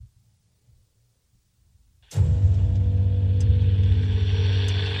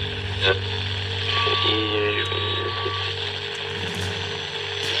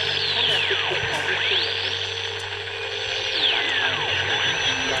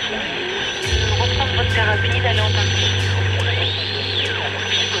C'était rapide, allez, on partit.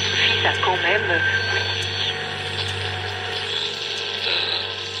 Puis votre fils a quand même...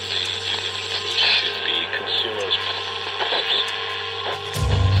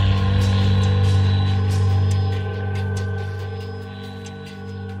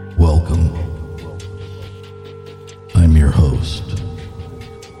 Welcome. I'm your host,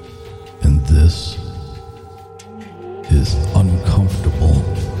 and this is Uncomfortable.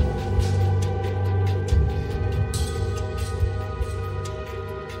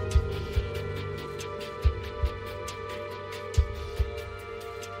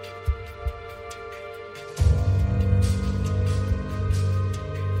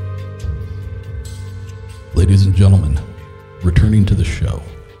 Ladies and gentlemen, returning to the show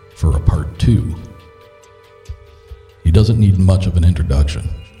for a part 2. He doesn't need much of an introduction.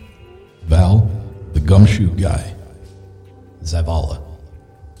 Val, the Gumshoguy. Zavala.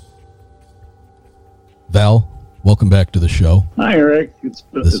 Val, welcome back to the show. Hi, Eric. It's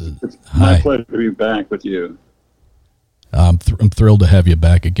my pleasure to be back with you. I'm thrilled to have you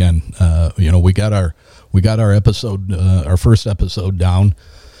back again. We got our episode, our first episode down,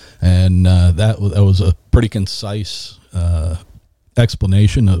 and that was a pretty concise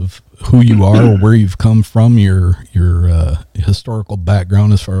explanation of who you are, where you've come from, your historical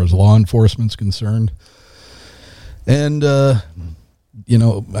background as far as law enforcement's concerned, and I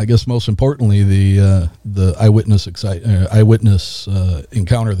guess most importantly the eyewitness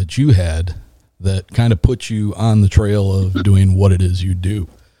encounter that you had that kind of put you on the trail of doing what it is you do.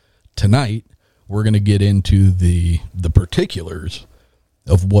 Tonight we're going to get into the particulars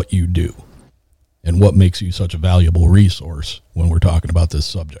of what you do and what makes you such a valuable resource when we're talking about this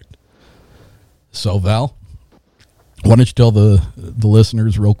subject. So, Val, why don't you tell the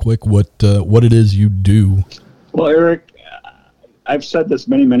listeners real quick what it is you do? Well, Eric, I've said this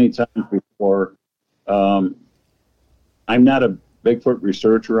many times before. I'm not a Bigfoot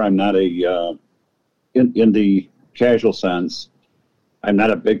researcher. I'm not a, in the casual sense, I'm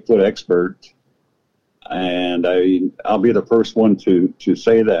not a Bigfoot expert. And I'll be the first one to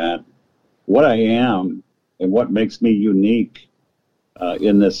say that. What I am and what makes me unique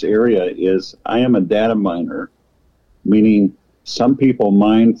in this area is I am a data miner, meaning some people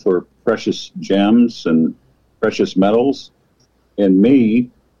mine for precious gems and precious metals, and me,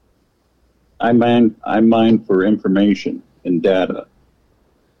 I mine for information and data.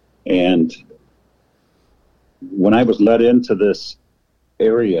 And when I was led into this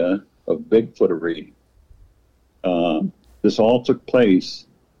area of Bigfootery, this all took place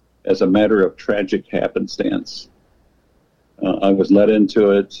as a matter of tragic happenstance. I was led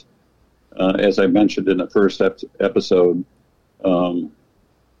into it, as I mentioned in the first episode, in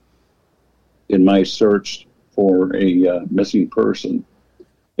my search for a missing person.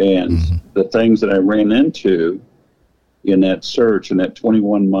 And the things that I ran into in that search, in that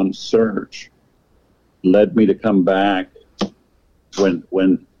 21-month search, led me to come back when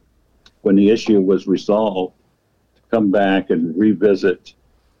the issue was resolved, to come back and revisit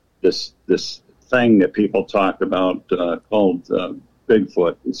this thing that people talk about called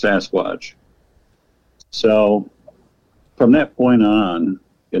Bigfoot and Sasquatch. So from that point on,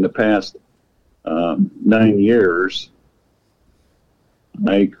 in the past 9 years,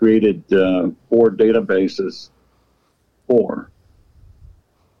 I created four databases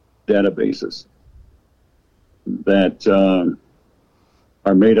that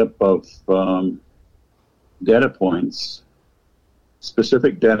are made up of data points,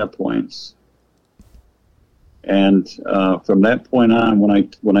 specific data points. And from that point on,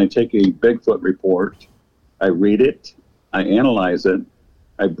 when I take a Bigfoot report, I read it, I analyze it,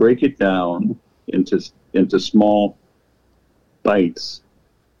 I break it down into small bites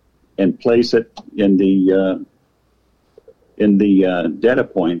and place it in the data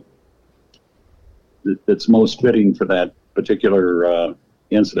point that's most fitting for that particular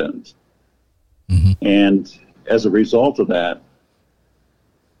incident. And as a result of that,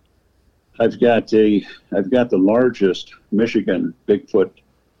 I've got the largest Michigan Bigfoot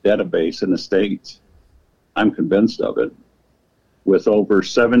database in the state. I'm convinced of it, with over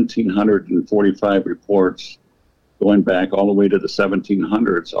 1,745 reports going back all the way to the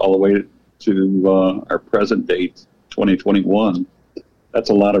 1700s, all the way to our present date, 2021. That's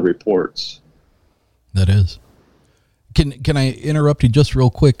a lot of reports. That is. Can I interrupt you just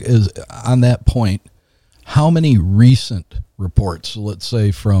real quick? Is on that point, how many recent reports, let's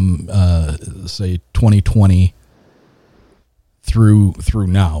say from say 2020 through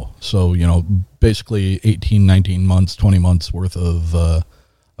now, so basically 18, 19 months, 20 months worth of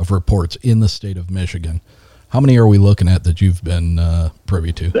reports in the state of Michigan, How many are we looking at that you've been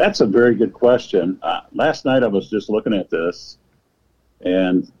privy to? That's a very good question. Last night I was just looking at this,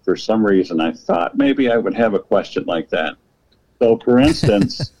 and for some reason I thought maybe I would have a question like that. So, for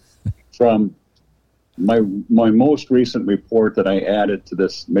instance, from my most recent report that I added to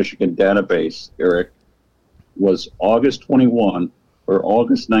this Michigan database, Eric, was August 21 or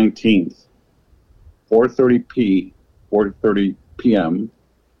August 19th, 4:30 p.m.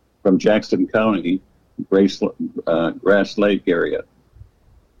 from Jackson County, Grass Lake area.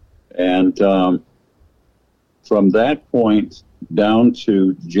 And from that point down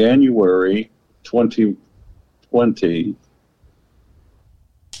to January 2020,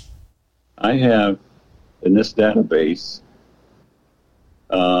 I have in this database,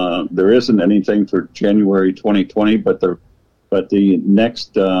 there isn't anything for January 2020, but the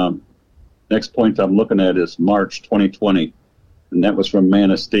next point I'm looking at is March 2020, and that was from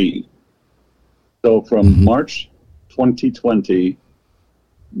Manistee. So from March 2020,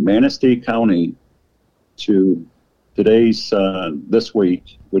 Manistee County to today's this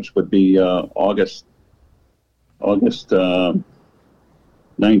week, which would be August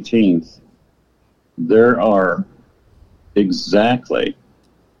 19th, there are exactly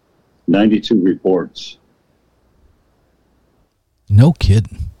 92 reports. No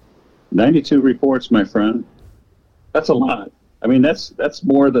kidding. 92 reports, my friend. That's a lot. I mean, that's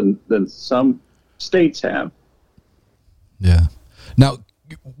more than some states have. Yeah. Now,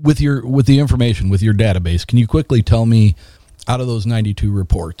 with the information, with your database, can you quickly tell me, out of those 92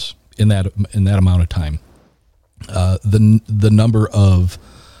 reports in that amount of time, the number of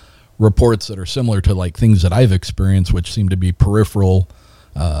reports that are similar to like things that I've experienced, which seem to be peripheral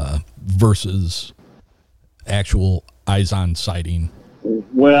versus actual eyes-on sighting?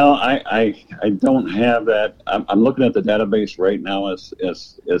 Well, I don't have that. I'm looking at the database right now as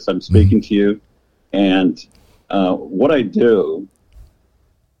I'm speaking to you, and what I do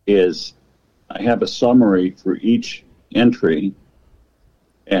is I have a summary for each entry,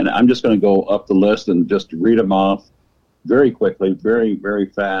 and I'm just going to go up the list and just read them off very quickly, very, very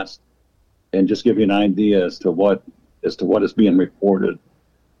fast, and just give you an idea as to what is being reported.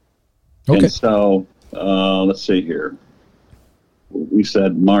 Okay. And so let's see here. We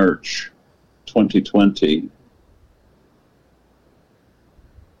said March 2020.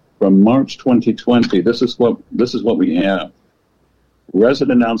 From March 2020, this is what we have.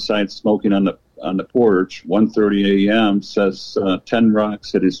 Resident outside smoking on the porch, 1:30 a.m. says 10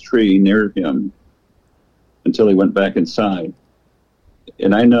 rocks hit his tree near him until he went back inside.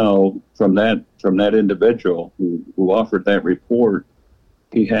 And I know from that individual who offered that report,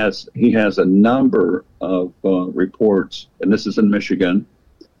 he has a number of reports, and this is in Michigan.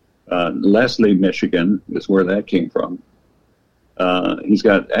 Leslie, Michigan is where that came from. He's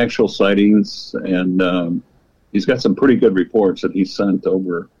got actual sightings, and he's got some pretty good reports that he sent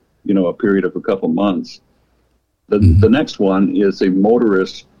over, a period of a couple months. The next one is a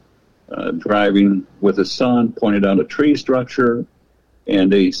motorist driving with his son, pointed out a tree structure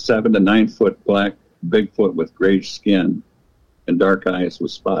and a 7 to 9 foot black Bigfoot with gray skin and dark eyes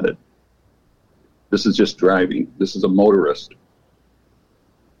was spotted. This is just driving. This is a motorist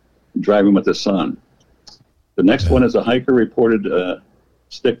driving with his son. The next one is a hiker reported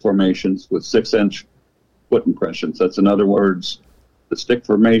stick formations with 6-inch foot impressions. That's, in other words, the stick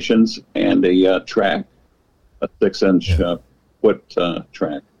formations and a track, a 6-inch foot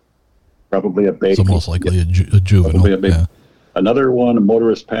track. Probably a baby. So most likely a juvenile. Probably a baby. Yeah. Another one, a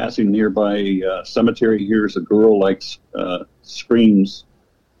motorist passing nearby cemetery hears a girl screams,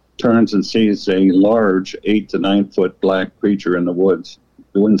 turns and sees a large 8 to 9 foot black creature in the woods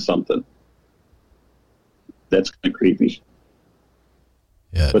doing something. That's kind of creepy.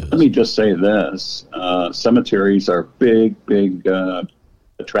 Yeah, but let me just say this. Cemeteries are big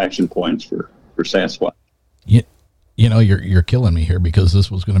attraction points for Sasquatch. You're killing me here, because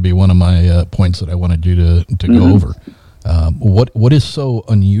this was going to be one of my points that I wanted you to go over. What is so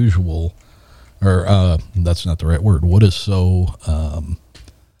unusual, or that's not the right word. What is so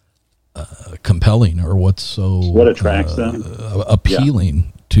compelling, or what attracts them,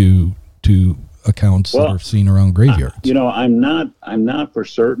 appealing to accounts that are seen around graveyards? I'm not for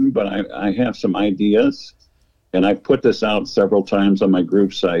certain, but I have some ideas, and I've put this out several times on my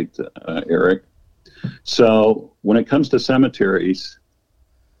group site, Eric. So when it comes to cemeteries,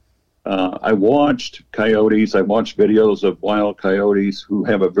 I watched coyotes. I watched videos of wild coyotes who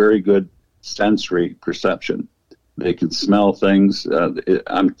have a very good sensory perception. They can smell things.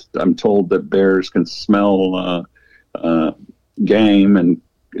 I'm told that bears can smell game and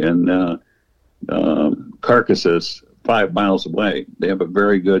carcasses 5 miles away. They have a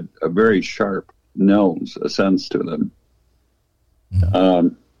very sharp knows ascends to them.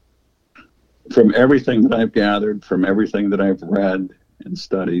 From everything that I've gathered, from everything that I've read and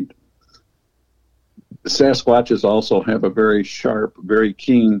studied, Sasquatches also have a very sharp, very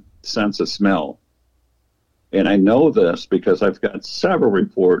keen sense of smell. And I know this because I've got several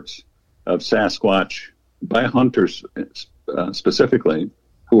reports of Sasquatch by hunters specifically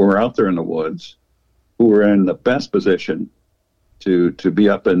who are out there in the woods, who are in the best position to be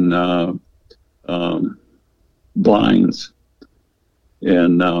up in blinds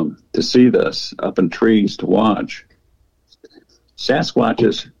and to see this, up in trees to watch.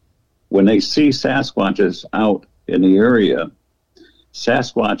 Sasquatches, when they see Sasquatches out in the area,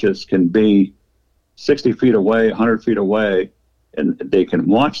 Sasquatches can be 60 feet away, 100 feet away, and they can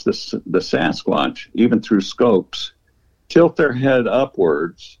watch the Sasquatch, even through scopes, tilt their head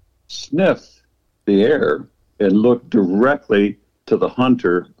upwards, sniff the air, and look directly to the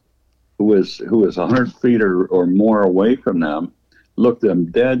hunter who is 100 feet or more away from them, look them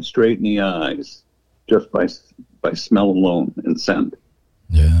dead straight in the eyes just by smell alone and scent.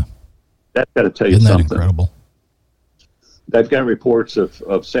 Yeah. That's got to tell you Isn't that something. incredible? I've got reports of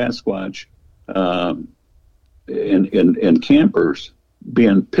Sasquatch in campers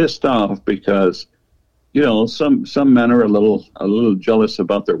being pissed off because, you know, some men are a little jealous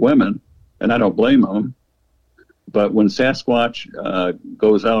about their women, and I don't blame them. But when Sasquatch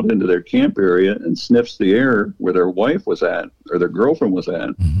goes out into their camp area and sniffs the air where their wife was at or their girlfriend was at,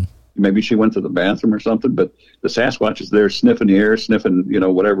 maybe she went to the bathroom or something, but the Sasquatch is there sniffing the air, sniffing, you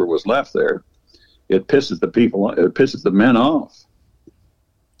know, whatever was left there. It pisses the men off.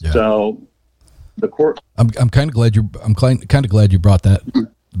 Yeah. So the court. I'm kind of glad you brought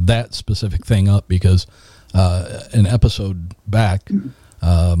that specific thing up because an episode back,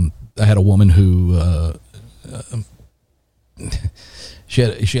 I had a woman who she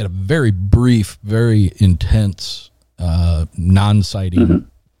had a very brief, very intense non-sighting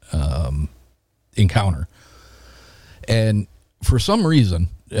encounter, and for some reason,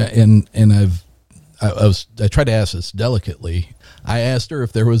 and I tried to ask this delicately. I asked her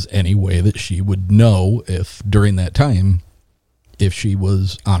if there was any way that she would know if during that time if she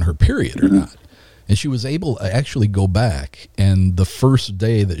was on her period or not. And she was able to actually go back, and the first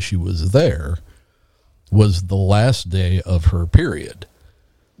day that she was there was the last day of her period.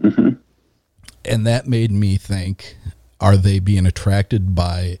 And that made me think, are they being attracted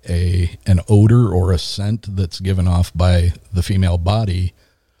by an odor or a scent that's given off by the female body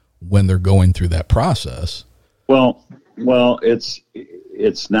when they're going through that process? Well, it's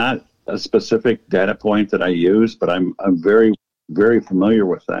not a specific data point that I use, but I'm very, very familiar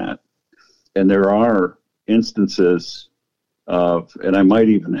with that. And there are instances of, and I might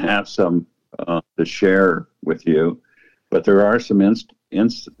even have some to share with you, but there are some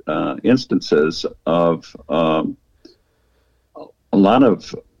instances of a lot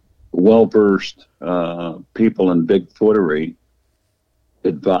of well-versed people in Bigfootery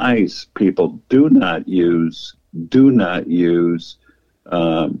advise people do not use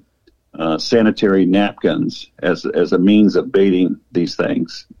sanitary napkins as a means of baiting these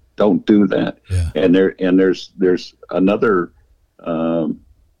things. Don't do that. Yeah. And there's another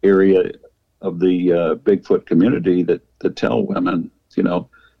area of the Bigfoot community that tell women, you know,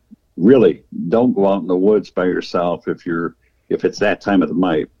 really don't go out in the woods by yourself if it's that time of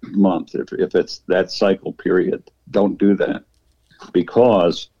the month, if it's that cycle period. Don't do that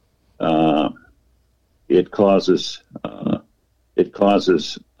because it causes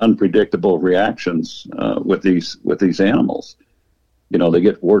unpredictable reactions with these animals. You know, they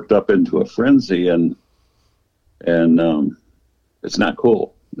get worked up into a frenzy, and it's not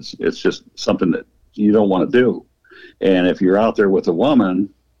cool. It's just something that you don't want to do. And if you're out there with a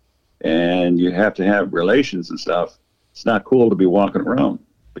woman and you have to have relations and stuff, it's not cool to be walking around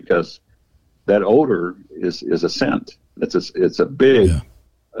because that odor is a scent. It's a big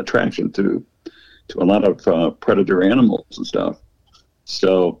attraction to a lot of predator animals and stuff.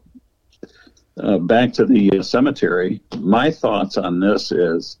 So back to the cemetery, my thoughts on this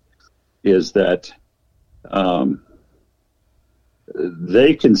is that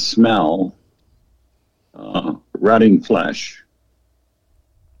they can smell rotting flesh.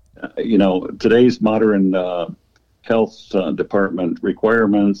 You know, today's modern health department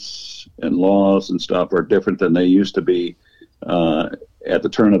requirements and laws and stuff are different than they used to be at the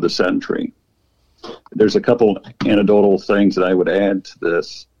turn of the century. There's a couple anecdotal things that I would add to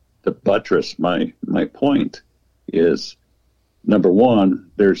this to buttress my point. Is number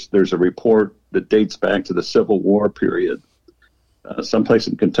one, there's a report that dates back to the Civil War period, someplace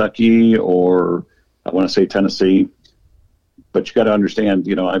in Kentucky or I want to say Tennessee, but you got to understand,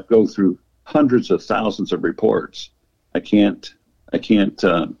 you know, I go through hundreds of thousands of reports. It's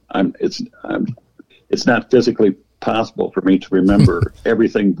not physically possible for me to remember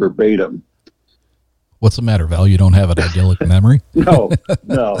everything verbatim. What's the matter, Val? You don't have an idyllic memory? No,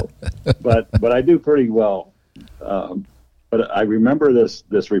 but I do pretty well. But I remember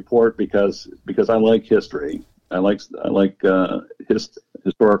this report because I like history. I like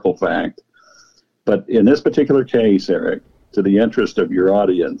historical fact. But in this particular case, Eric, to the interest of your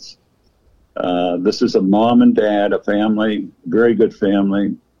audience, this is a mom and dad, a family, very good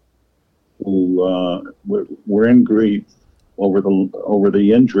family, who were in grief over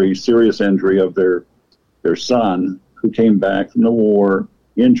the injury, serious injury of their son, who came back from the war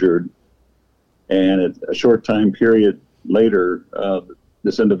injured, and a short time period later,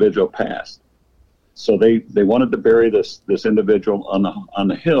 this individual passed. So they wanted to bury this individual on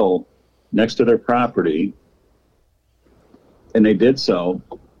the hill next to their property, and they did so.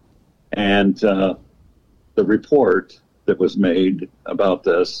 And the report that was made about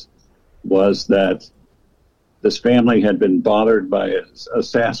this was that this family had been bothered by a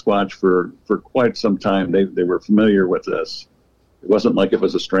Sasquatch for quite some time. They were familiar with this. It wasn't like it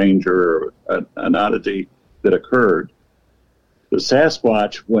was a stranger or an oddity that occurred. The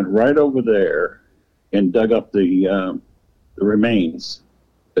Sasquatch went right over there and dug up the remains,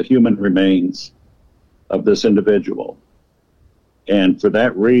 the human remains of this individual. And for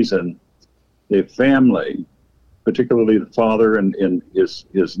that reason, the family, particularly the father and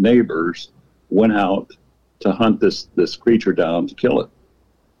his neighbors, went out to hunt this creature down to kill it.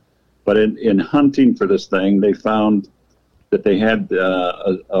 But in hunting for this thing, they found that they had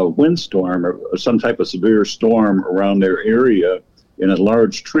a windstorm or some type of severe storm around their area, and a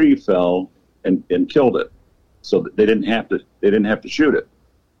large tree fell and killed it. So they didn't have to shoot it.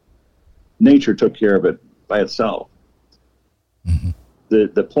 Nature took care of it by itself. Mm-hmm.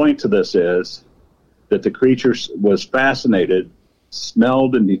 The point to this is that the creature was fascinated,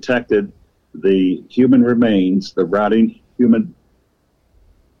 smelled and detected the human remains, the rotting human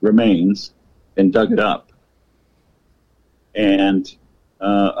remains, and dug it up. And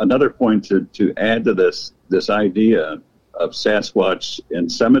another point to add to this idea of Sasquatch in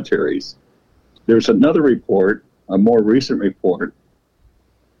cemeteries, there's another report, a more recent report,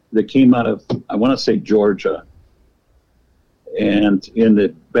 that came out of, I want to say, Georgia. And in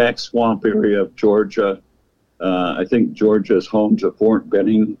the back swamp area of Georgia, I think Georgia is home to Fort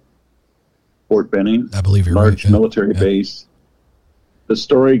Benning. I believe you're large right. Military base. The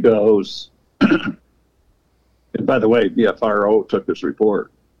story goes, and by the way, the FRO took this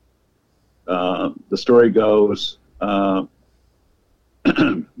report. The story goes,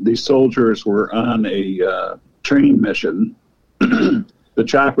 these soldiers were on a training mission. The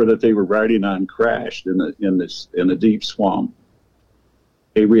chopper that they were riding on crashed in the deep swamp.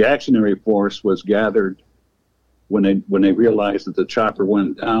 A reactionary force was gathered when they realized that the chopper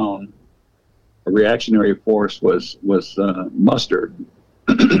went down. A reactionary force was mustered.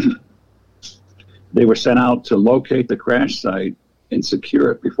 They were sent out to locate the crash site and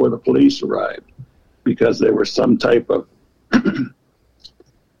secure it before the police arrived, because there was some type of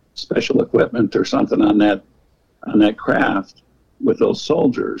special equipment or something on that craft with those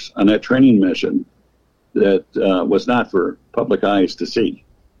soldiers on that training mission that was not for public eyes to see.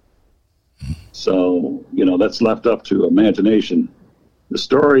 So, that's left up to imagination.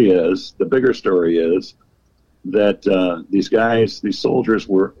 The bigger story is that these soldiers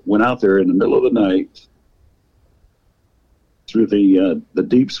went out there in the middle of the night through the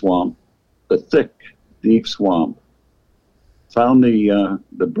deep swamp, the thick, deep swamp, found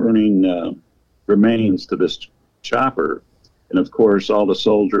the burning remains to this chopper, and of course all the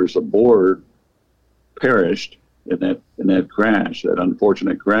soldiers aboard perished in that crash, that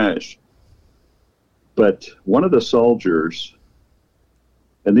unfortunate crash. But one of the soldiers,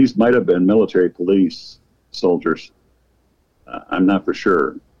 and these might have been military police soldiers, I'm not for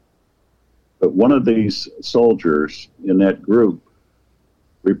sure, but one of these soldiers in that group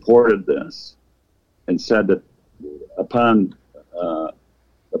reported this and said that upon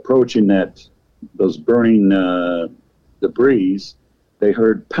approaching those burning debris, they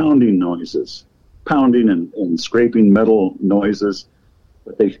heard pounding noises, and scraping metal noises,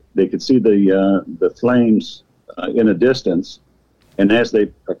 but they could see the flames in a distance, and as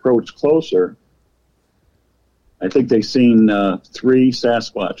they approached closer, I think they seen 3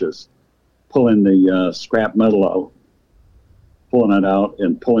 Sasquatches pulling the scrap metal out, pulling it out,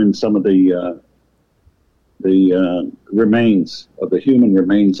 and pulling some of the remains of the human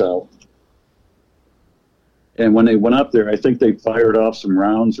remains out. And when they went up there, I think they fired off some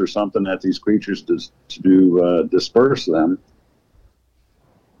rounds or something at these creatures to disperse them.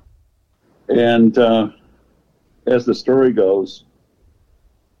 And as the story goes,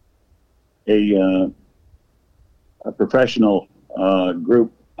 a professional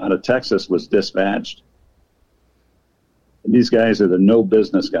group out of Texas was dispatched. And these guys are the no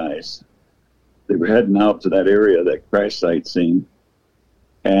business guys. They were heading out to that area, that crash site scene.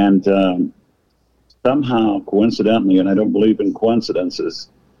 And somehow, coincidentally, and I don't believe in coincidences,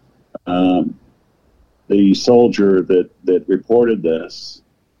 the soldier that reported this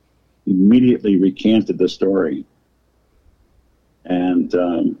immediately recanted the story. And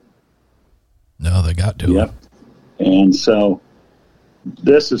no, they got to. Yep. And so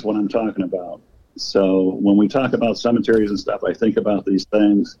this is what I'm talking about. So when we talk about cemeteries and stuff, I think about these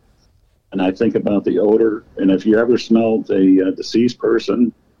things, and I think about the odor. And if you ever smelled a deceased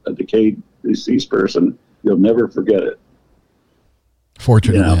person, a decayed deceased person, you'll never forget it.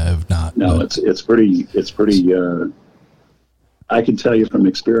 Fortunately, I have not. No, but it's pretty. I can tell you from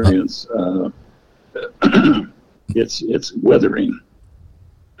experience, it's withering.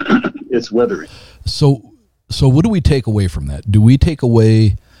 It's withering. So what do we take away from that? Do we take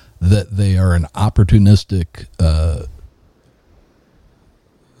away that they are an opportunistic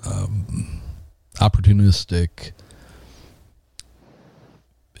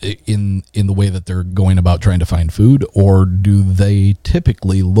in the way that they're going about trying to find food, or do they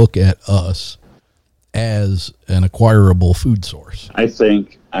typically look at us as an acquirable food source? I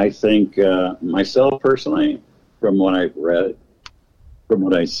think myself personally, from what I've read, from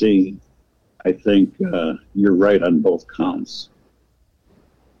what I see, I think you're right on both counts.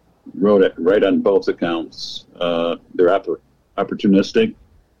 Right on both accounts. They're opportunistic.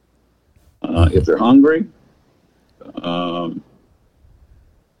 If they're hungry,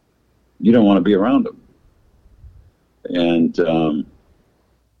 you don't want to be around them. And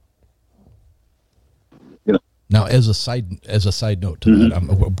now, as a side note to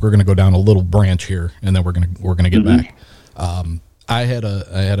that, we're going to go down a little branch here, and then we're going to get back. I had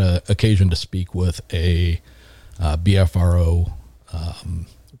a occasion to speak with a BFRO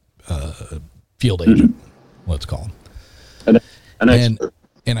field agent, let's call him,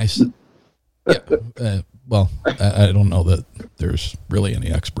 and I said, yeah, well, I don't know that there's really any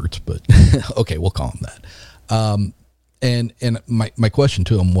experts, but okay, we'll call him that. And my question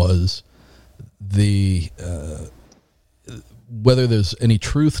to him was whether there's any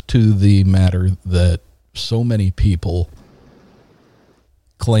truth to the matter that so many people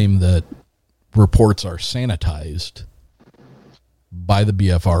claim that reports are sanitized by the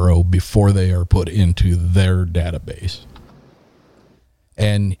BFRO before they are put into their database.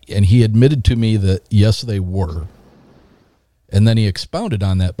 And he admitted to me that yes, they were. And then he expounded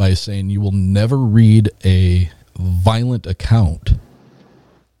on that by saying you will never read a violent account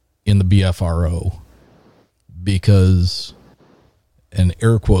in the BFRO because, and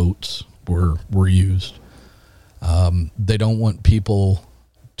air quotes were used, they don't want people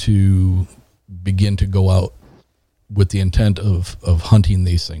to begin to go out with the intent of hunting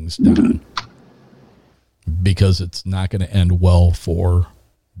these things down, because it's not going to end well for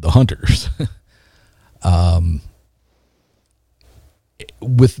the hunters.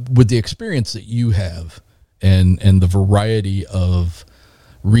 With the experience that you have and the variety of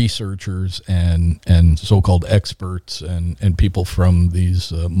researchers and so-called experts and people from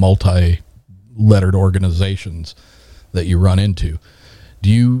these multi-lettered organizations that you run into,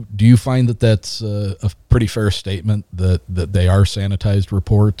 do you find that that's a pretty fair statement that they are sanitized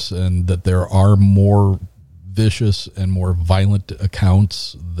reports and that there are more vicious and more violent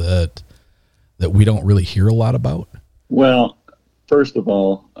accounts that we don't really hear a lot about? Well, first of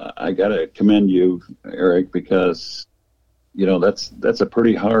all, I got to commend you, Eric, because that's a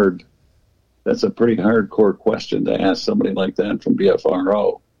pretty hardcore question to ask somebody like that from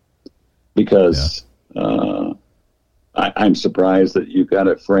BFRO, because I'm surprised that you got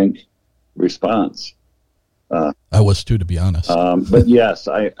a frank response. I was too, to be honest. But yes,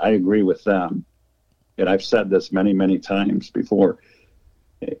 I agree with them. And I've said this many, many times before.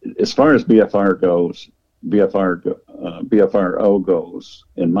 As far as BFRO goes,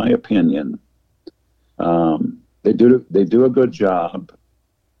 in my opinion, they do a good job.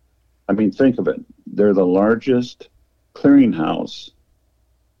 I mean, think of it. They're the largest clearinghouse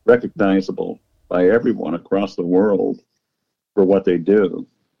recognizable by everyone across the world for what they do.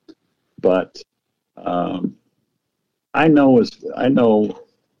 But I know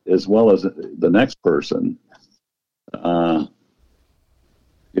as well as the next person,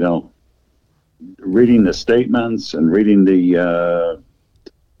 reading the statements and reading the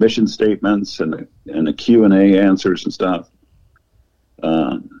mission statements and the Q&A answers and stuff.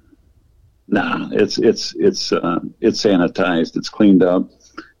 It's sanitized. It's cleaned up.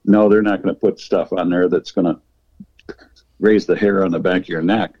 no, they're not going to put stuff on there that's going to raise the hair on the back of your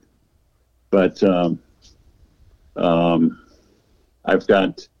neck. But I've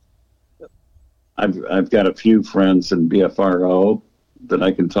got a few friends in BFRO that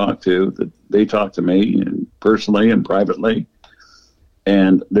I can talk to, that they talk to me and personally and privately.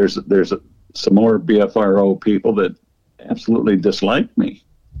 And there's some more BFRO people that absolutely dislike me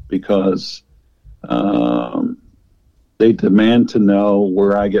because they demand to know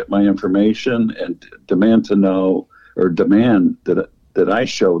where I get my information and demand that I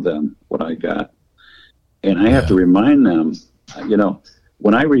show them what I got. And I have to remind them,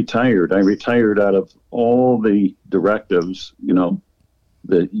 when I retired out of all the directives,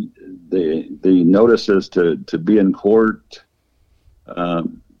 the notices to be in court,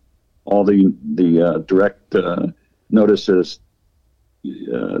 all the direct notices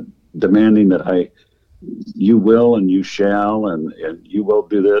demanding that you will and you shall and you will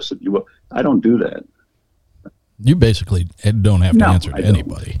do this and you will. I don't do that. You basically don't have to answer to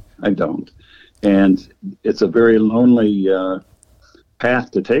anybody. I don't. And it's a very lonely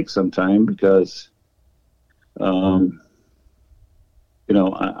path to take sometime because, I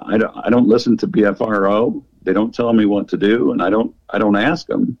don't listen to BFRO. They don't tell me what to do, and I don't ask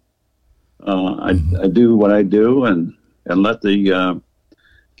them. I do what I do, and let the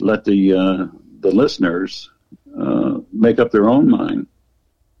listeners make up their own mind.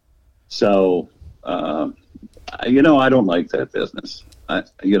 So, I don't like that business. I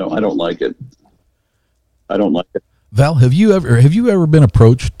don't like it. I don't like it. Val, have you ever been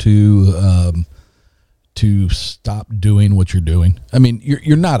approached to stop doing what you're doing? I mean,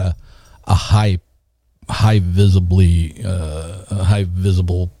 you're not a high visible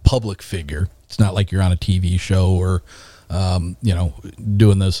public figure. It's not like you're on a TV show or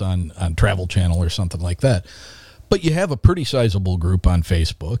doing this on Travel Channel or something like that. But you have a pretty sizable group on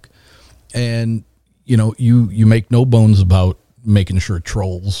Facebook, and you make no bones about making sure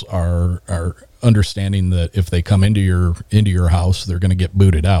trolls are understanding that if they come into your house, they're going to get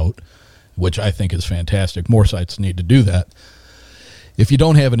booted out, which I think is fantastic. More sites need to do that. If you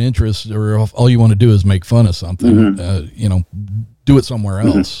don't have an interest or if all you want to do is make fun of something, do it somewhere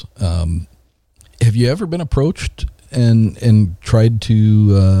else. Have you ever been approached and tried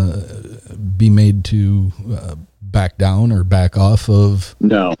to be made to back down or back off of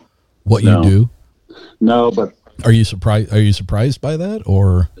what you do? No, but are you surprised by that,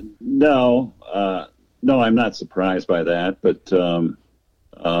 or no? No, I'm not surprised by that. But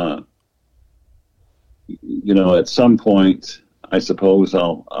at some point, I suppose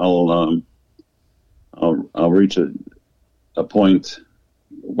I'll reach a point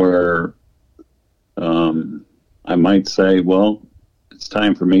where I might say, well, it's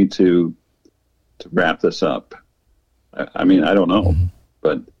time for me to wrap this up. I mean, I don't know,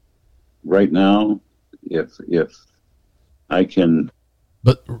 but right now, if I can.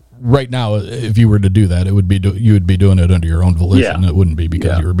 But right now, if you were to do that, you would be doing it under your own volition. It wouldn't be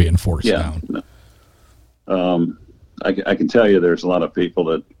because you were being forced down. No. I can tell you, there's a lot of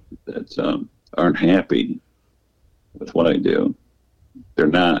people that aren't happy with what I do. They're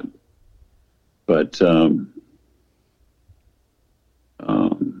not. But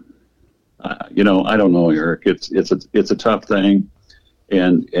I don't know, Eric. It's a tough thing,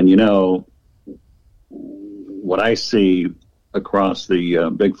 and what I see across the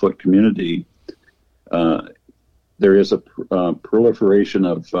Bigfoot community, there is a proliferation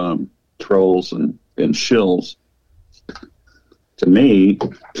of trolls and shills. To me,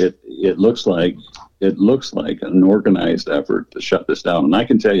 it looks like an organized effort to shut this down. And I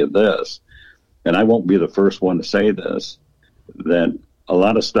can tell you this, and I won't be the first one to say this, that a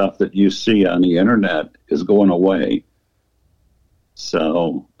lot of stuff that you see on the internet is going away.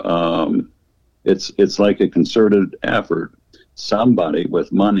 So it's like a concerted effort. Somebody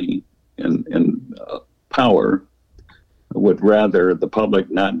with money and power would rather the public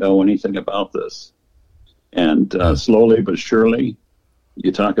not know anything about this. And slowly but surely,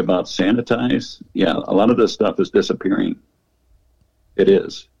 you talk about sanitize. Yeah, a lot of this stuff is disappearing. It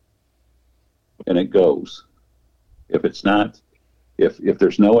is. And it goes. If it's not, if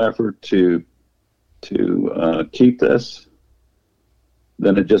there's no effort to keep this,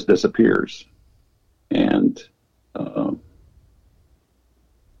 then it just disappears. And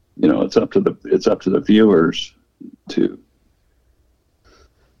it's up to the viewers to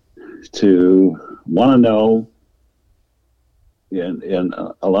want to know and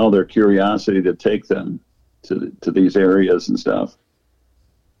allow their curiosity to take them to these areas and stuff.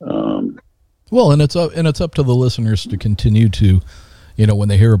 Well, and it's up to the listeners to continue to, when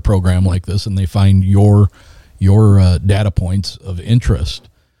they hear a program like this and they find your data points of interest,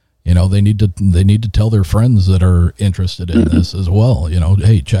 They need to tell their friends that are interested in this as well.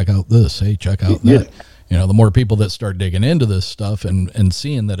 Hey, check out this. Hey, check out that. The more people that start digging into this stuff and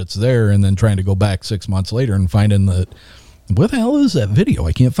seeing that it's there, and then trying to go back 6 months later and finding that, what the hell is that video?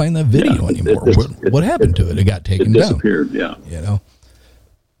 I can't find that video anymore. What happened to it? It got taken down. It disappeared.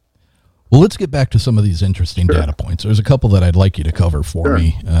 Well, let's get back to some of these interesting data points. There's a couple that I'd like you to cover for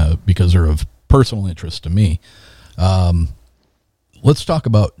me because they're of personal interest to me. Let's talk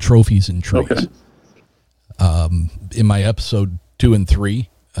about trophies and trees. Okay. In my episode 2 and 3,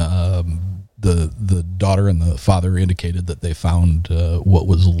 the daughter and the father indicated that they found what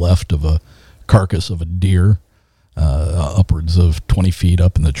was left of a carcass of a deer, upwards of 20 feet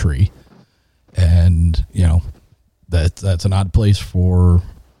up in the tree. And, that's an odd place for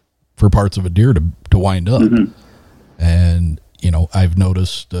parts of a deer to wind up. Mm-hmm. And, I've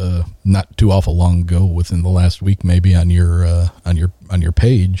noticed not too awful long ago, within the last week, maybe on your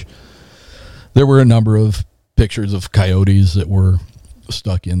page, there were a number of pictures of coyotes that were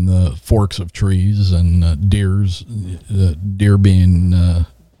stuck in the forks of trees, and deer being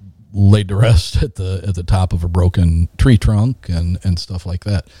laid to rest at the top of a broken tree trunk and stuff like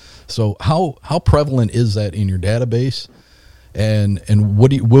that. So how prevalent is that in your database? And what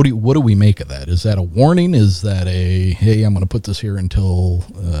do we make of that? Is that a warning? Is that a, hey, I'm going to put this here until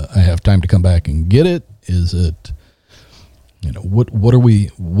I have time to come back and get it? Is it, what are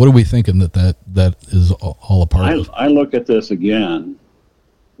we thinking that is all a part of? I look at this again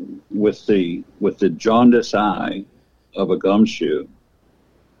with the jaundice eye of a gumshoe.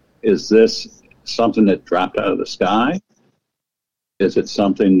 Is this something that dropped out of the sky? Is it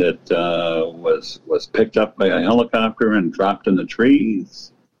something that was picked up by a helicopter and dropped in the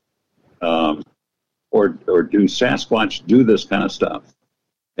trees? Or do Sasquatch do this kind of stuff?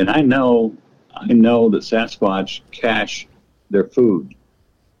 And I know that Sasquatch cache their food.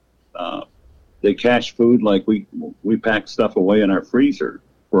 They cache food like we pack stuff away in our freezer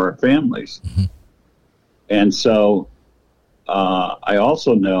for our families. Mm-hmm. And so I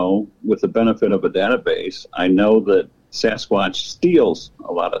also know, with the benefit of a database, I know that Sasquatch steals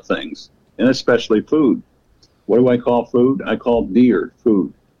a lot of things, and especially food. What do I call food? I call deer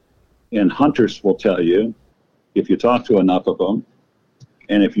food. And hunters will tell you, if you talk to enough of them,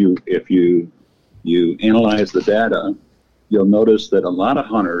 and if you analyze the data, you'll notice that a lot of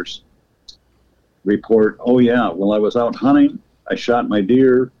hunters report, oh yeah, well, I was out hunting, I shot my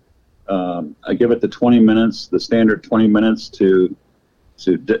deer, I give it the 20 minutes, the standard 20 minutes to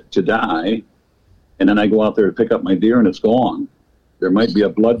die, and then I go out there to pick up my deer and it's gone. There might be a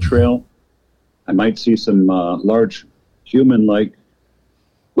blood trail. I might see some large human-like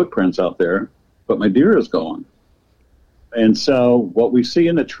footprints out there, but my deer is gone. And so what we see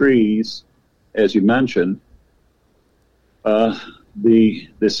in the trees, as you mentioned, the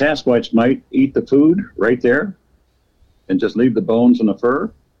Sasquatch might eat the food right there and just leave the bones and the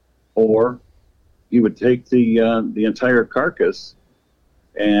fur, or he would take the entire carcass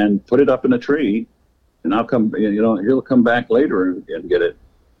and put it up in a tree, and he'll come back later and get it,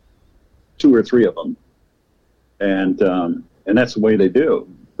 2 or 3 of them, and that's the way they do.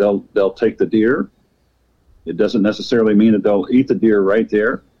 They'll take the deer. It doesn't necessarily mean that they'll eat the deer right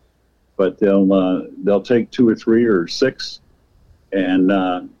there, but they'll take 2 or 3 or 6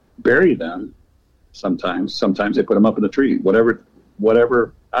 and bury them. Sometimes they put them up in the tree.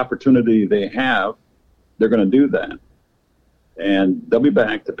 Whatever opportunity they have, they're going to do that, and they'll be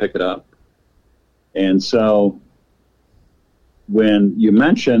back to pick it up. And so when you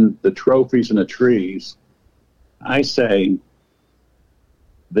mention the trophies in the trees, I say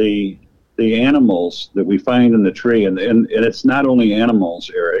the animals that we find in the tree, and it's not only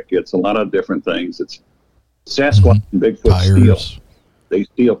animals, Eric, it's a lot of different things. It's Sasquatch and Bigfoot steal. They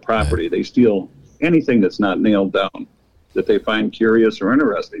steal property. They steal anything that's not nailed down that they find curious or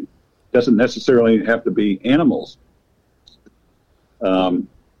interesting. Doesn't necessarily have to be animals.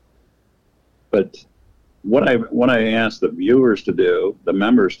 But what I ask the viewers to do, the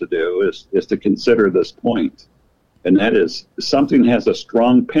members to do, is to consider this point, and that is, something has a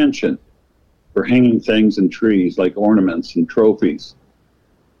strong penchant for hanging things in trees like ornaments and trophies,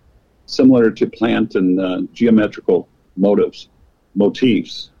 similar to plant and geometrical motifs.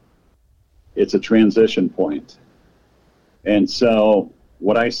 It's a transition point, and so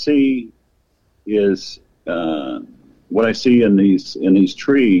what I see is what I see in these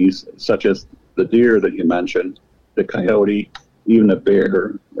trees, such as the deer that you mentioned, the coyote, even a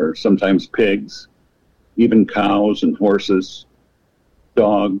bear, or sometimes pigs, even cows and horses,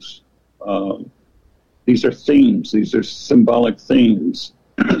 dogs. These are themes. These are symbolic themes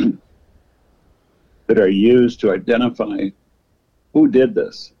that are used to identify who did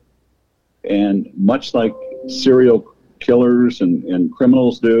this. And much like serial killers and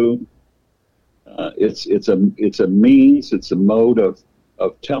criminals do, it's a means, it's a mode of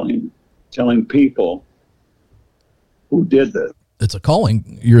telling people who did this. It's a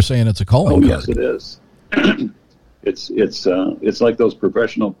calling. You're saying it's a calling Oh, card. yes, it is. It's like those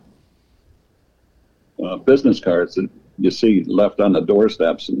professional business cards that you see left on the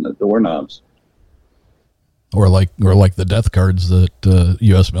doorsteps and the doorknobs. Or like the death cards that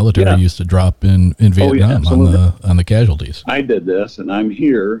U.S. military used to drop in Vietnam on the casualties. I did this, and I'm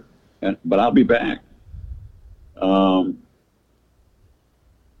here, but I'll be back. And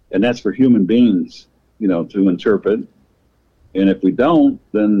that's for human beings, to interpret. And if we don't,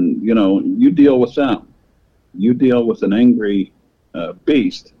 then you deal with them. You deal with an angry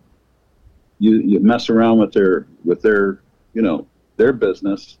beast. You mess around with their their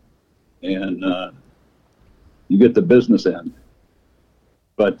business, and you get the business end.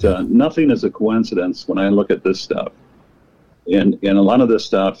 But nothing is a coincidence when I look at this stuff. And a lot of this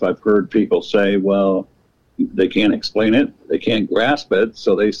stuff, I've heard people say, well, they can't explain it, they can't grasp it,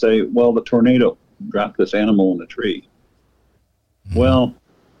 so they say, well, the tornado dropped this animal in the tree. Mm-hmm. Well,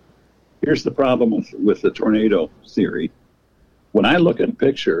 here's the problem with the tornado theory. When I look at a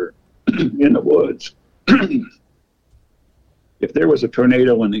picture in the woods, if there was a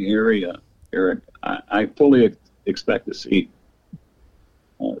tornado in the area, Eric, I fully expect to see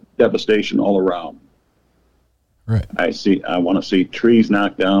devastation all around. Right. I want to see trees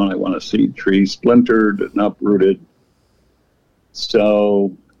knocked down. I want to see trees splintered and uprooted.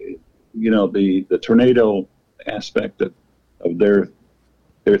 So, the tornado aspect of their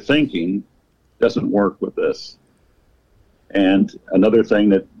thinking doesn't work with this. And another thing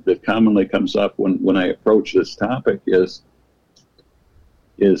that commonly comes up when I approach this topic is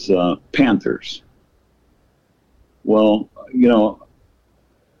panthers. Well,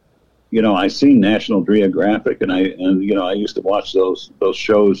 I see National Geographic, and I used to watch those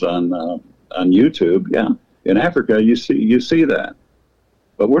shows on YouTube. Yeah, in Africa, you see that,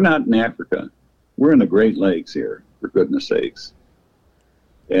 but we're not in Africa. We're in the Great Lakes here, for goodness sakes.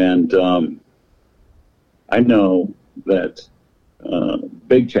 And I know that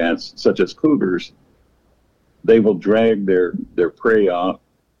big cats, such as cougars, they will drag their prey off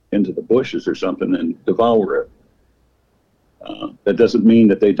into the bushes or something and devour it. That doesn't mean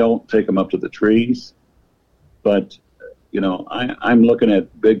that they don't take them up to the trees, but I'm looking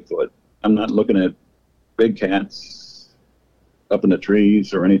at Bigfoot. I'm not looking at big cats up in the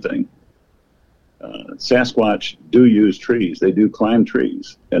trees or anything. Sasquatch do use trees. They do climb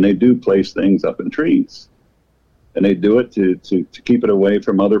trees, and they do place things up in trees, and they do it to keep it away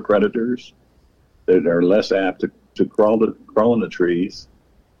from other predators that are less apt to crawl in the trees.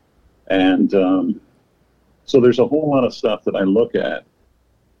 And so there's a whole lot of stuff that I look at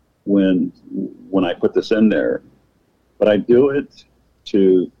when I put this in there, but I do it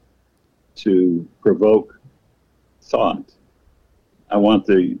to provoke thought. I want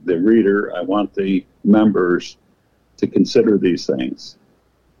the reader, I want the members to consider these things.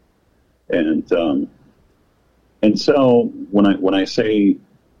 And so when I say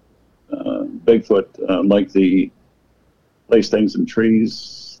Bigfoot, like the place things in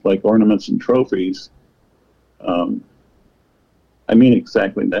trees, like ornaments and trophies, I mean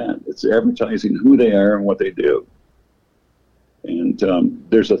exactly that. It's advertising who they are and what they do. And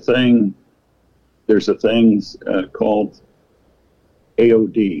there's a thing called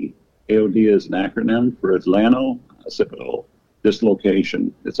AOD. AOD is an acronym for Atlanto-occipital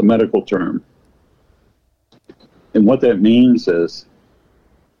dislocation. It's a medical term. And what that means is,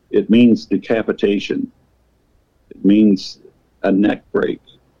 it means decapitation. It means a neck break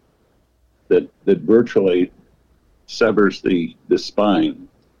that virtually severs the spine.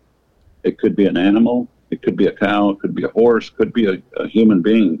 It could be an animal, it could be a cow, it could be a horse, it could be a human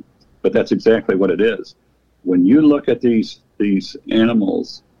being, but that's exactly what it is. When you look at these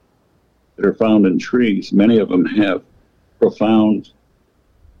animals that are found in trees, many of them have profound,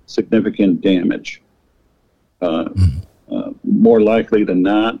 significant damage. More likely than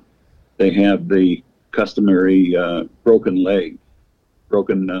not, they have the customary broken leg,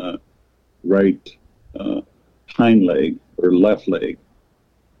 broken right hind leg or left leg,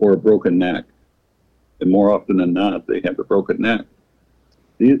 or a broken neck. And more often than not, they have a broken neck.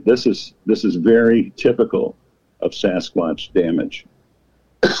 This is very typical of Sasquatch damage.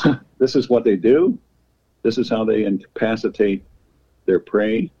 This is what they do. This is how they incapacitate their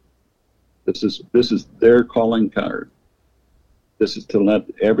prey. This is their calling card. This is to let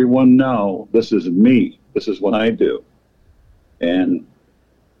everyone know, this is me. This is what I do. And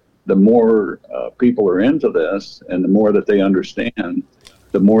the more people are into this, and the more that they understand,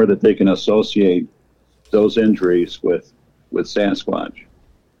 the more that they can associate those injuries with Sasquatch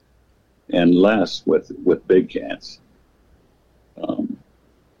and less with big cats.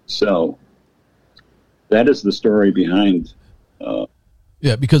 So that is the story behind.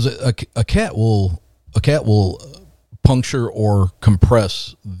 Yeah, because a cat will puncture or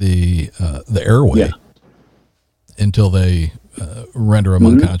compress the airway until they render them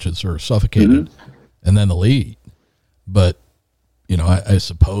unconscious or suffocated, and then they'll eat. But I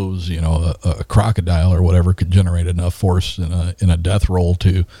suppose a crocodile or whatever could generate enough force in a death roll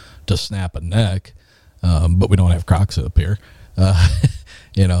to snap a neck, but we don't have crocs up here.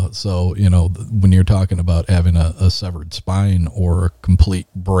 So when you're talking about having a severed spine or a complete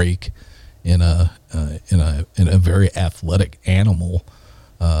break in a very athletic animal,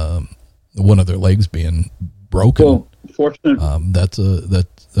 one of their legs being broken, well, fortunate.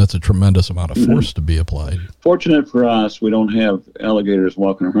 That's a tremendous amount of force to be applied. Fortunate for us, we don't have alligators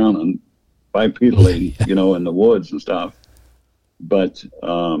walking around and bipedally, in the woods and stuff. But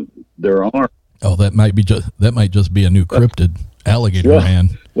there are. Oh, that might just be a new cryptid, alligator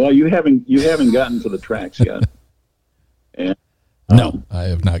man. Well, you haven't gotten to the tracks yet. And, no, I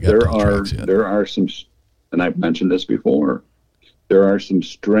have not gotten to the tracks yet. There are some, and I've mentioned this before, there are some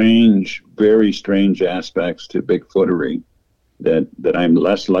very strange aspects to Bigfootery that I'm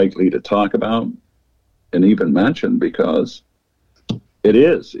less likely to talk about and even mention because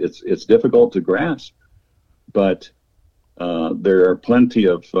it's difficult to grasp. But there are plenty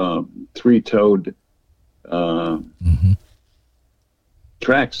of three-toed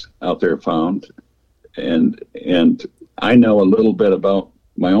tracks out there found, and I know a little bit about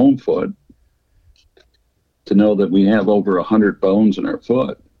my own foot to know that we have over 100 bones in our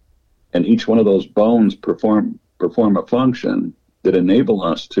foot, and each one of those bones perform a function that enable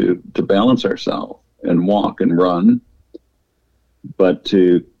us to balance ourselves and walk and run, but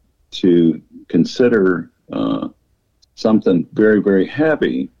to consider something very, very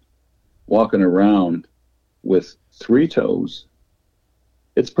heavy walking around with three toes,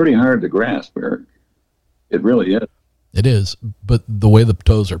 it's pretty hard to grasp, Eric. It really is. It is, but the way the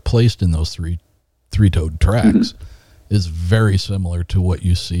toes are placed in those three-toed tracks is very similar to what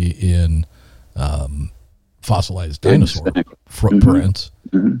you see in fossilized dinosaur footprints,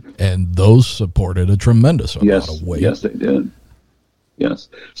 and those supported a tremendous amount of weight. Yes, they did. Yes.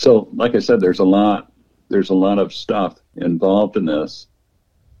 So, like I said, there's a lot of stuff involved in this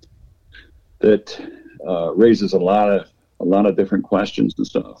that raises a lot of different questions and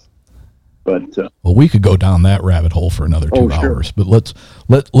stuff. But well, we could go down that rabbit hole for another 2 hours. But let's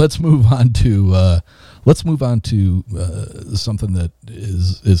move on to something that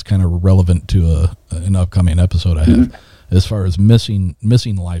is kind of relevant to an upcoming episode I have, as far as missing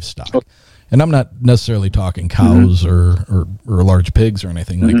livestock. Okay. And I'm not necessarily talking cows or large pigs or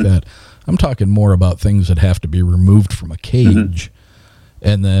anything like that. I'm talking more about things that have to be removed from a cage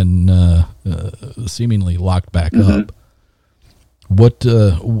and then seemingly locked back up. What's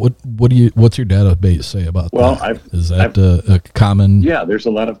your database say about that? Is that a common? Yeah, there's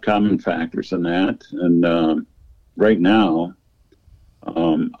a lot of common factors in that, and right now,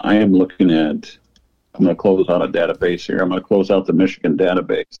 I am looking at. I'm going to close out a database here. I'm going to close out the Michigan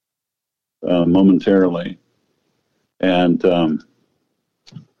database momentarily, and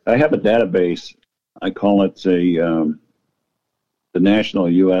I have a database. I call it the National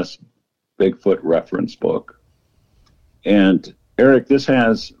U.S. Bigfoot Reference Book, and Eric, this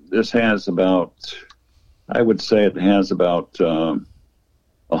has about, I would say it has about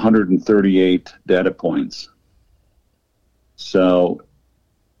 138 data points. So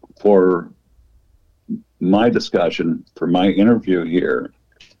for my discussion, for my interview here,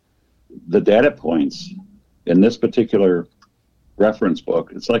 the data points in this particular reference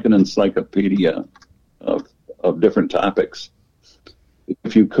book, it's like an encyclopedia of different topics.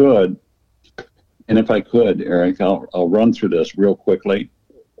 If you could, and if I could, Eric, I'll run through this real quickly.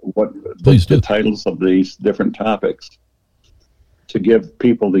 Please do. The titles of these different topics to give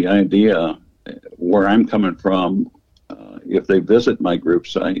people the idea where I'm coming from if they visit my group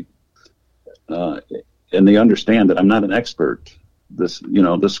site, and they understand that I'm not an expert. This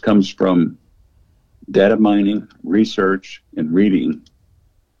comes from data mining, research, and reading.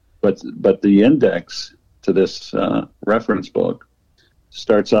 But the index to this reference book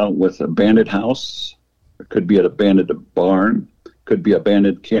starts out with abandoned house. It could be an abandoned barn, could be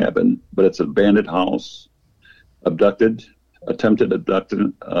abandoned cabin, but it's an abandoned house. Attempted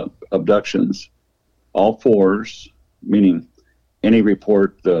abductions, all fours, meaning any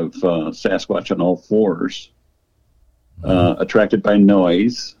report of Sasquatch on all fours. Attracted by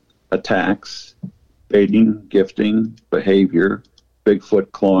noise, attacks, baiting, gifting, behavior,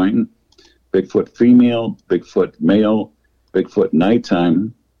 Bigfoot clawing, Bigfoot female, Bigfoot male, Bigfoot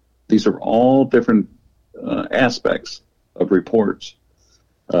nighttime. These are all different aspects of reports.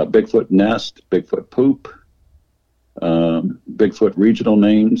 Bigfoot nest, Bigfoot poop, Bigfoot regional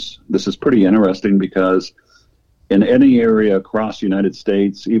names. This is pretty interesting because in any area across the United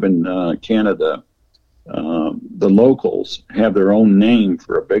States, even Canada, the locals have their own name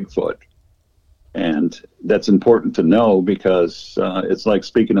for a Bigfoot. And that's important to know because it's like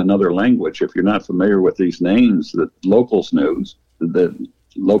speaking another language. If you're not familiar with these names that locals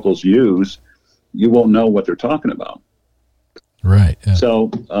use, you won't know what they're talking about. Right. Yeah. So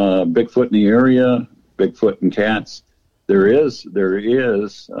Bigfoot in the area, Bigfoot and cats. There is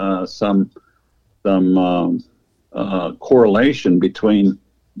some correlation between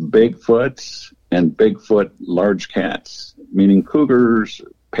Bigfoots and Bigfoot large cats, meaning cougars,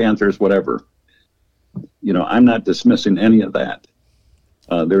 panthers, whatever. I'm not dismissing any of that.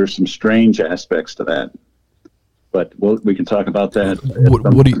 There are some strange aspects to that, but we can talk about that.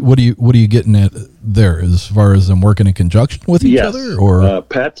 What are you getting at there as far as them working in conjunction with each other, or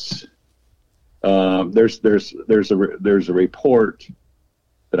pets? There's a report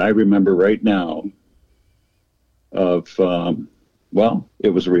that I remember right now of it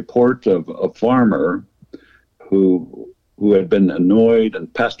was a report of a farmer who had been annoyed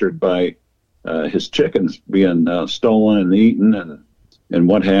and pestered by his chickens being stolen and eaten and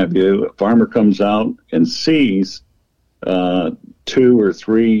what have you. A farmer comes out and sees 2 or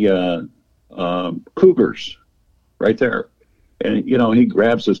 3 cougars right there. And, he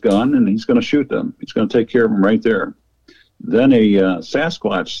grabs his gun and he's going to shoot them. He's going to take care of them right there. Then a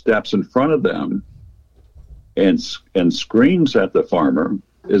Sasquatch steps in front of them and screams at the farmer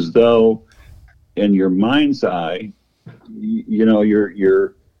as though in your mind's eye,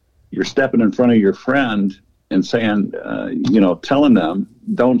 you're stepping in front of your friend and saying, telling them,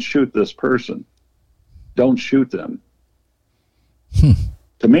 don't shoot this person. Don't shoot them.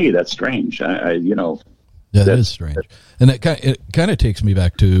 To me, that's strange. That is strange. And it kind of takes me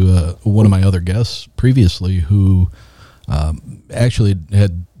back to one of my other guests previously who actually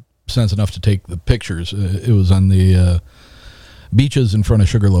had sense enough to take the pictures. It was on the beaches in front of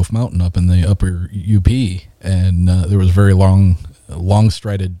Sugarloaf Mountain up in the upper UP, and there was a very long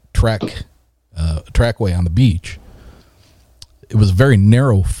strided trackway on the beach. It was a very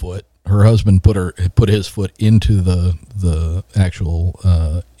narrow foot. Her husband put his foot into the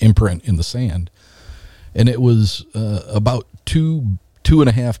actual imprint in the sand, and it was about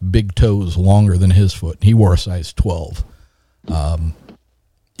 2.5 big toes longer than his foot. He wore a size 12.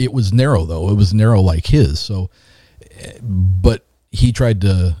 It was narrow though. It was narrow like his. So, but he tried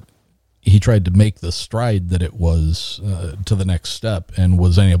to make the stride that it was to the next step and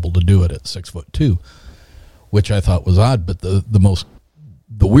was unable to do it at 6'2", which I thought was odd. But the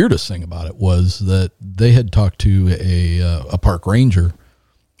weirdest thing about it was that they had talked to a park ranger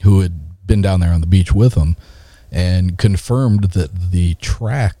who had been down there on the beach with them and confirmed that the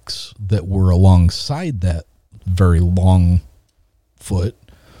tracks that were alongside that very long foot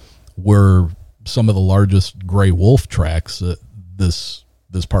were some of the largest gray wolf tracks that this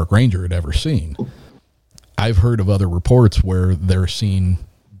park ranger had ever seen. I've heard of other reports where they're seen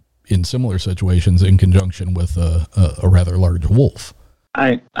in similar situations in conjunction with a rather large wolf.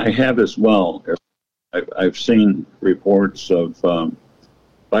 I have as well. I've seen reports of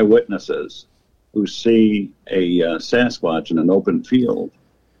by witnesses who see a Sasquatch in an open field,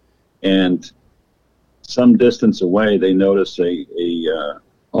 and some distance away they notice a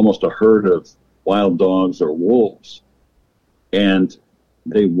almost a herd of wild dogs or wolves, and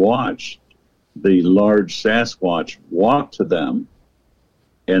they watch the large Sasquatch walk to them,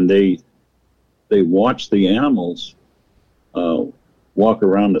 and they watch the animals walk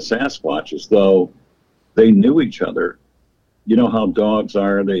around the Sasquatch as though they knew each other. You know how dogs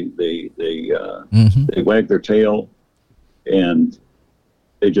are; they wag their tail, and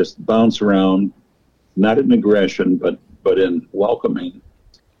they just bounce around, not in aggression, but in welcoming,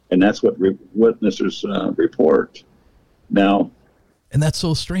 and that's what witnesses report. Now, and that's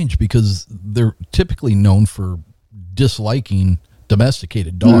so strange because they're typically known for disliking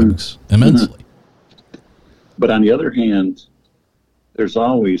domesticated dogs immensely. But on the other hand, there's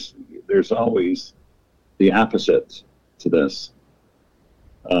always the opposite to this,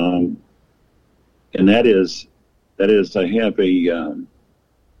 and that is I have a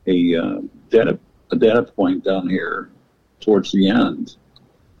data point down here towards the end,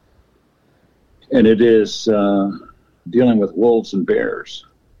 and it is dealing with wolves and bears.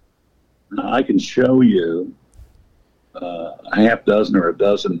 Now, I can show you a half dozen or a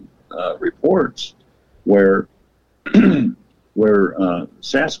dozen reports where where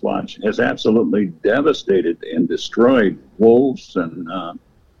Sasquatch has absolutely devastated and destroyed wolves and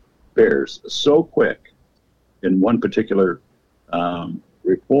bears so quick. In one particular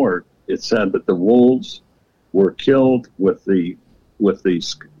report, it said that the wolves were killed with the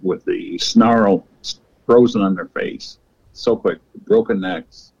snarl frozen on their face, so quick, broken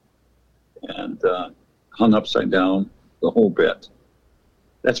necks, and hung upside down, the whole bit.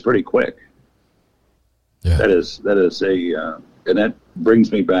 That's pretty quick. Yeah. That is a, and that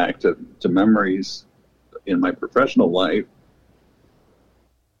brings me back to memories in my professional life,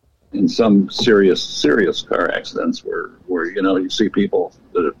 in some serious car accidents where you see people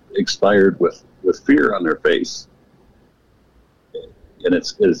that have expired with fear on their face, and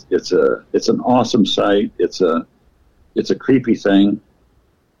it's an awesome sight. It's a creepy thing,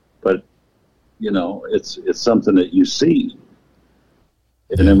 but it's something that you see.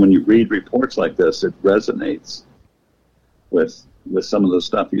 And then when you read reports like this, it resonates with some of the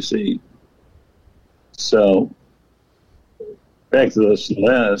stuff you see. So back to this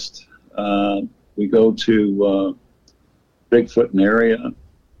list, we go to Bigfoot and area.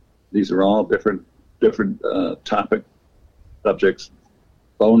 These are all different topic subjects: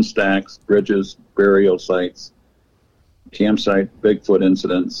 bone stacks, bridges, burial sites, campsite Bigfoot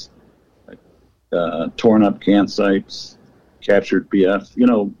incidents, torn up campsites, captured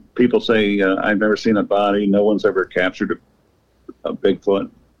BF. People say, I've never seen a body. No one's ever captured a Bigfoot.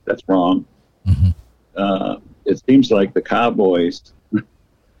 That's wrong. Mm-hmm. It seems like the cowboys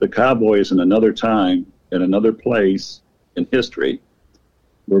in another time, in another place in history,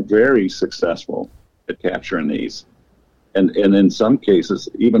 were very successful at capturing these. And in some cases,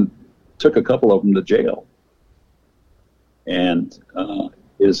 even took a couple of them to jail. And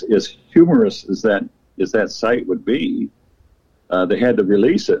as humorous as that site would be, they had to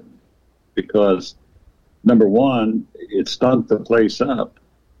release it because, number one, it stunk the place up.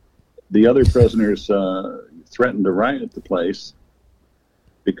 The other prisoners threatened to riot the place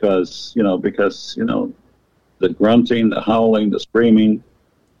because the grunting, the howling, the screaming,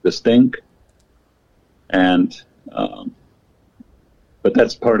 the stink, and but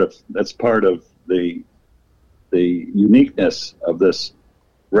that's part of the uniqueness of this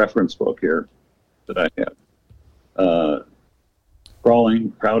reference book here that I have.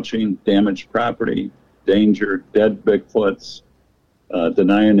 Crawling, crouching, damaged property, danger, dead Bigfoots,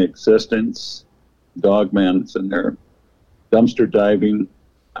 denying existence, dogman's in there, dumpster diving,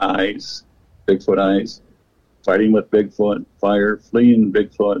 eyes, Bigfoot eyes, fighting with Bigfoot, fire, fleeing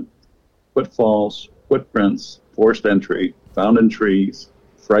Bigfoot, footfalls, footprints, forced entry, found in trees,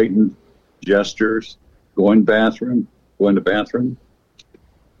 frightened, gestures, going to bathroom,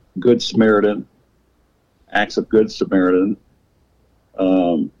 Good Samaritan, acts of Good Samaritan,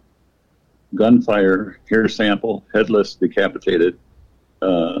 gunfire, hair sample, headless, decapitated,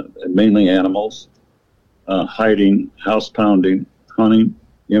 mainly animals, hiding, house pounding, hunting,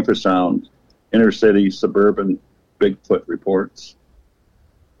 infrasound, inner city, suburban, Bigfoot reports,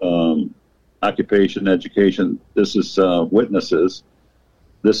 occupation, education. This is witnesses.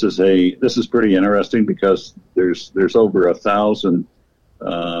 This is pretty interesting because there's over 1,000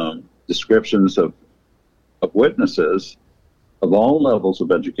 descriptions of witnesses of all levels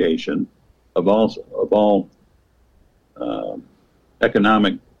of education, of all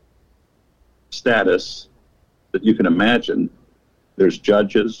economic status that you can imagine. There's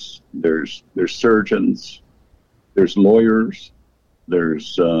judges, there's surgeons, there's lawyers,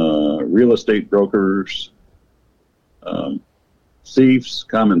 there's real estate brokers, thieves,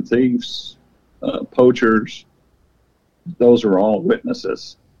 common thieves, poachers. Those are all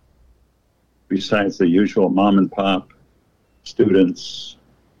witnesses, besides the usual mom and pop students,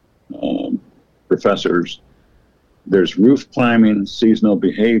 professors. There's roof climbing, seasonal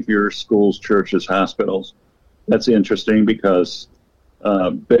behavior, schools, churches, hospitals. That's interesting because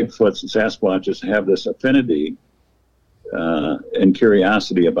Bigfoots and Sasquatches have this affinity and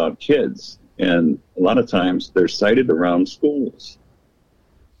curiosity about kids, and a lot of times they're sighted around schools.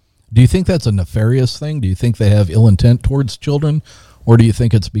 Do you think that's a nefarious thing? Do you think they have ill intent towards children, or do you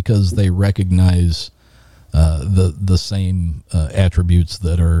think it's because they recognize the same attributes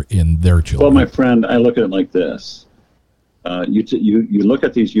that are in their children? Well, my friend, I look at it like this. You look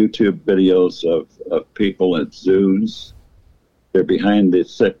at these YouTube videos of people at zoos. They're behind the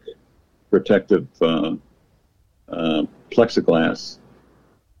thick protective plexiglass.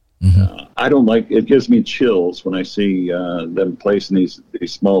 Mm-hmm. I don't like it. Gives me chills when I see them placing these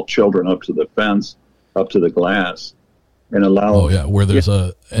small children up to the fence, up to the glass, and allow. Oh yeah, where there's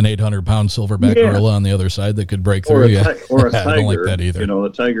an 800-pound silverback gorilla on the other side that could break through. Or a tiger. I don't like that either. The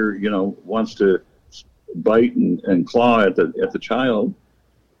tiger, wants to bite and claw at the child,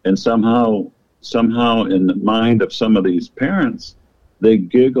 and somehow in the mind of some of these parents, they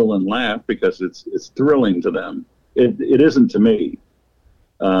giggle and laugh because it's thrilling to them. It isn't to me.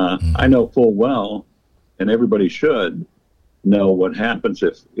 I know full well, and everybody should know what happens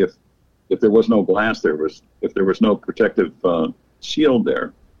if there was no glass, if there was no protective shield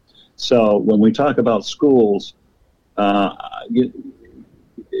there. So when we talk about schools, it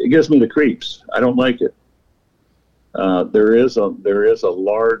gives me the creeps. I don't like it. There is a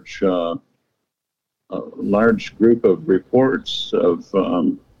large group of reports of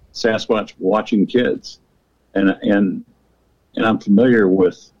Sasquatch watching kids, and I'm familiar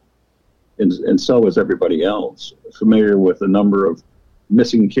with, and so is everybody else, familiar with a number of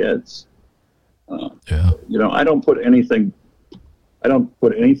missing kids. I don't put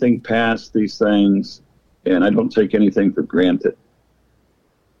anything past these things, and I don't take anything for granted.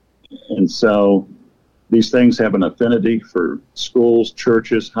 And so these things have an affinity for schools,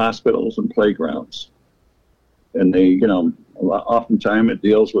 churches, hospitals, and playgrounds. And they, oftentimes it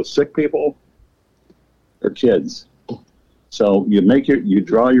deals with sick people or kids. So you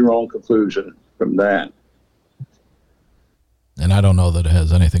draw your own conclusion from that. And I don't know that it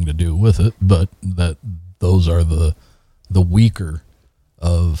has anything to do with it, but that those are the weaker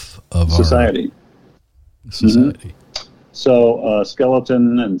of society. Our society. Mm-hmm. So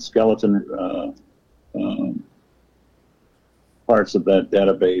skeleton parts of that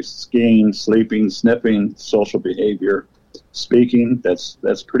database: skiing, sleeping, sniffing, social behavior, speaking.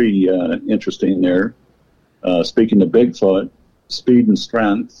 That's pretty interesting there. Speaking to Bigfoot, speed and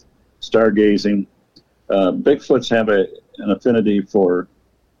strength, stargazing. Bigfoots have an affinity for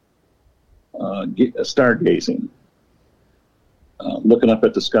stargazing, looking up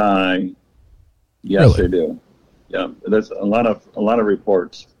at the sky. Yes, really? They do. Yeah, there's a lot of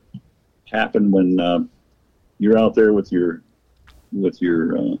reports happen when you're out there with your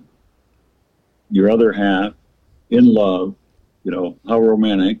other half in love. How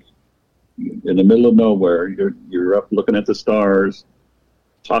romantic. In the middle of nowhere, you're up looking at the stars,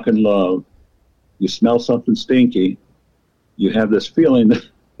 talking love. You smell something stinky. You have this feeling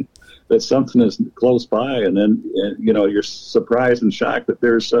that something is close by, and then you're surprised and shocked that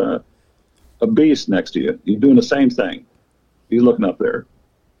there's a beast next to you. You're doing the same thing. You're looking up there.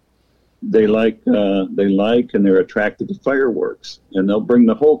 They like and they're attracted to fireworks, and they'll bring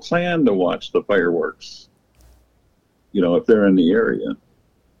the whole clan to watch the fireworks. If they're in the area.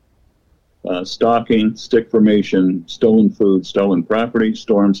 Stalking, stick formation, stolen food, stolen property,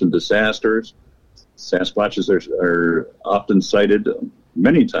 storms and disasters. Sasquatches are often sighted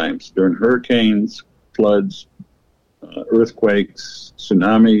many times during hurricanes, floods, earthquakes,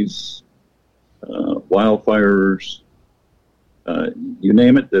 tsunamis, wildfires. You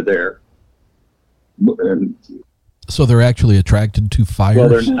name it, they're there. And, so they're actually attracted to fires? Well,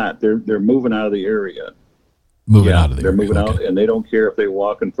 they're not. They're moving out of the area. They're moving out, and they don't care if they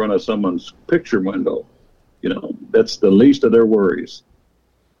walk in front of someone's picture window. That's the least of their worries.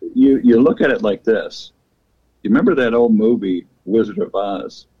 You look at it like this. You remember that old movie, Wizard of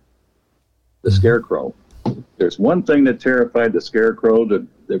Oz? The Scarecrow. There's one thing that terrified the Scarecrow that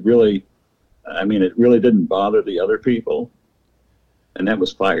really, it really didn't bother the other people, and that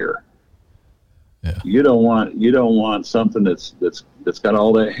was fire. Yeah. You don't want something that's got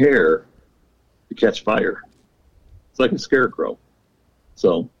all that hair to catch fire. It's like a scarecrow.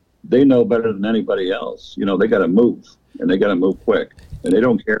 So they know better than anybody else. They got to move, and they got to move quick, and they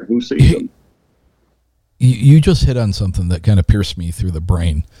don't care who sees them. You just hit on something that kind of pierced me through the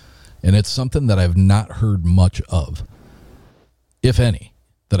brain, and it's something that I've not heard much of, if any,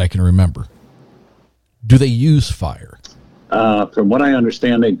 that I can remember. Do they use fire? From what I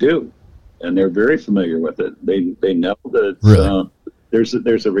understand, they do, and they're very familiar with it. They know that really?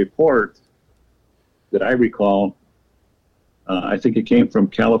 There's a report that I recall. I think it came from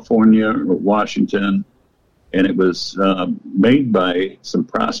California or Washington, and it was made by some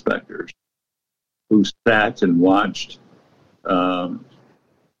prospectors who sat and watched some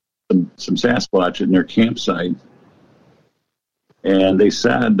Sasquatch in their campsite. And they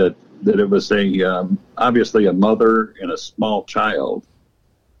said that it was obviously a mother and a small child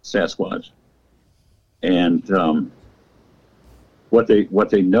Sasquatch. And what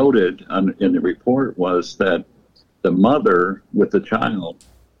they noted in the report was that the mother with the child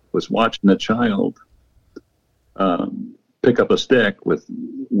was watching the child pick up a stick with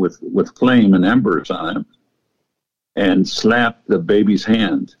flame and embers on it, and slap the baby's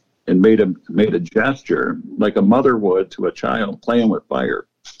hand and made a gesture like a mother would to a child playing with fire.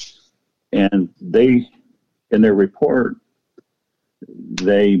 And they, in their report,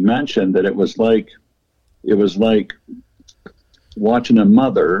 they mentioned that it was like it was like watching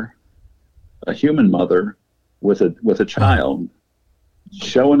a human mother with a child,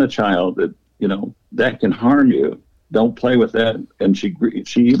 showing a child that, that can harm you. Don't play with that. And she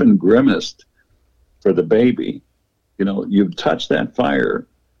even grimaced for the baby. You've touched that fire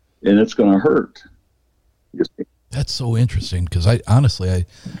and it's going to hurt. That's so interesting, because I honestly,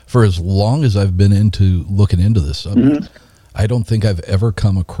 for as long as I've been into looking into this subject, I don't think I've ever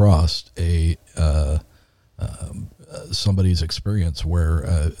come across somebody's experience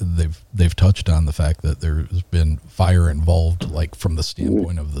where they've touched on the fact that there's been fire involved, like from the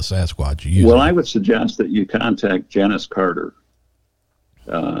standpoint of the Sasquatch. Well, I would suggest that you contact Janice Carter.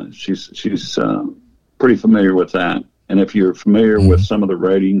 She's pretty familiar with that, and if you're familiar with some of the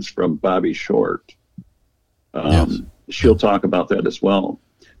writings from Bobby Short, she'll talk about that as well.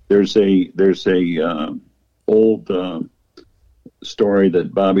 There's a old story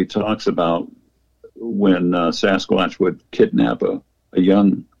that Bobby talks about when Sasquatch would kidnap a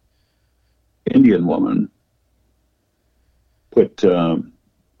young Indian woman, put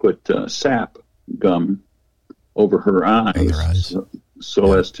sap gum over her eyes,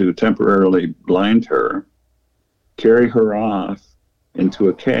 so as to temporarily blind her, carry her off into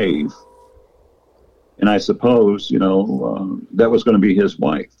a cave, and I suppose that was going to be his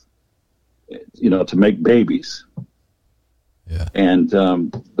wife, to make babies. Yeah. And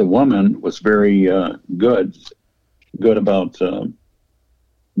the woman was very good about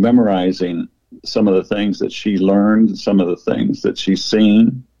memorizing some of the things that she learned, some of the things that she's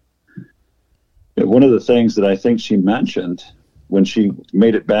seen. And one of the things that I think she mentioned when she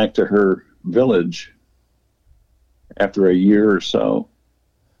made it back to her village after a year or so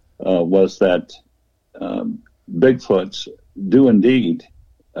was that Bigfoots do indeed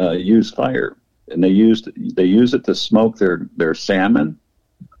use fire. And they use it to smoke their salmon,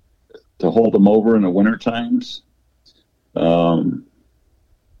 to hold them over in the winter times. So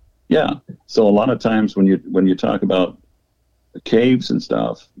a lot of times when you talk about caves and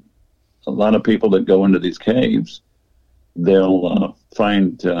stuff, a lot of people that go into these caves, they'll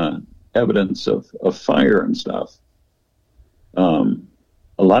find evidence of fire and stuff. A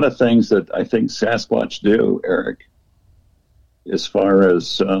lot of things that I think Sasquatch do, Eric, as far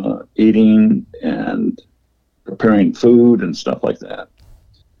as eating and preparing food and stuff like that,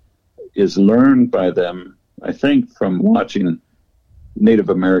 is learned by them, I think, from watching Native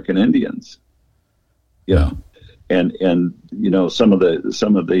American Indians. And some of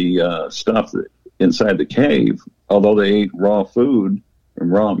the stuff that inside the cave, although they ate raw food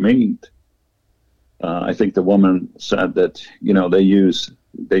and raw meat, I think the woman said that they use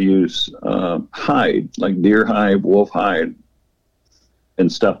hide, like deer hide, wolf hide, and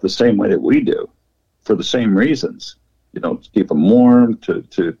stuff the same way that we do, for the same reasons, to keep them warm,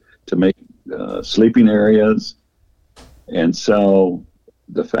 to make sleeping areas. And so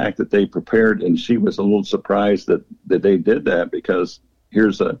the fact that they prepared, and she was a little surprised that they did that, because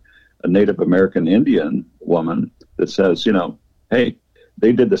here's a Native American Indian woman that says, hey,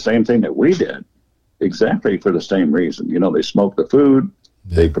 they did the same thing that we did, exactly for the same reason. They smoke the food,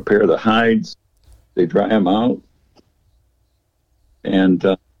 they prepare the hides, they dry them out. And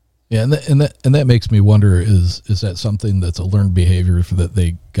and that makes me wonder, is that something that's a learned behavior that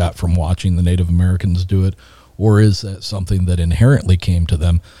they got from watching the Native Americans do it, or is that something that inherently came to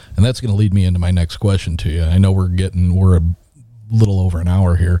them? And that's going to lead me into my next question to you. I know we're a little over an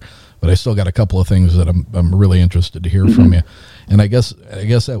hour here, but I still got a couple of things that I'm really interested to hear from you. And I guess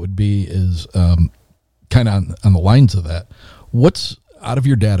that would be is kind of on the lines of that. What's out of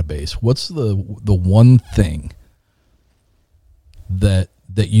your database? What's the one thing that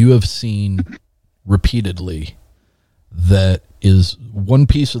you have seen repeatedly that is one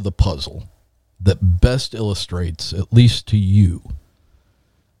piece of the puzzle that best illustrates, at least to you,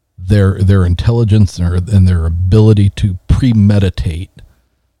 their intelligence and their ability to premeditate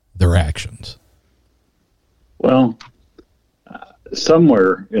their actions? Well,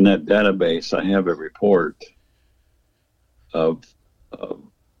 somewhere in that database, I have a report of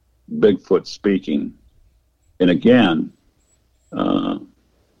Bigfoot speaking. And again,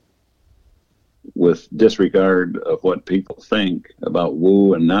 with disregard of what people think about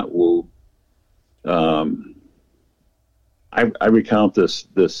woo and not woo, I recount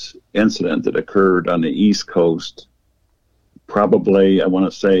this incident that occurred on the East Coast, probably, I want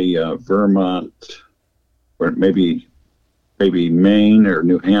to say Vermont, or maybe Maine or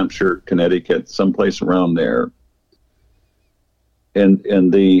New Hampshire, Connecticut, someplace around there.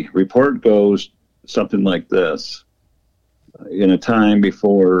 And the report goes something like this: in a time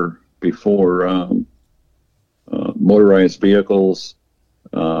before motorized vehicles,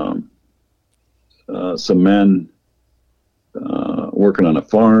 some men working on a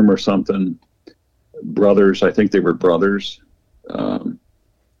farm or something. Brothers, I think they were brothers.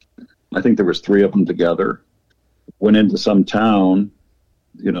 I think there was three of them together. Went into some town,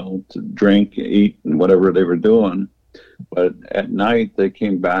 to drink, eat, and whatever they were doing. But at night they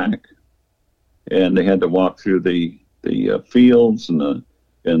came back, and they had to walk through the fields and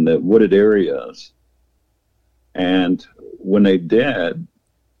the wooded areas. And when they did,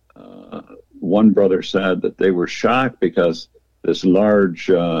 one brother said that they were shocked because this large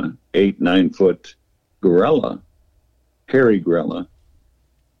 8-9 foot gorilla, hairy gorilla,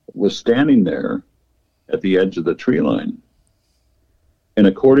 was standing there at the edge of the tree line. And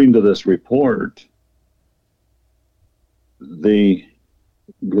according to this report, the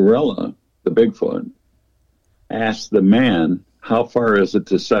gorilla, the Bigfoot, asked the man, how far is it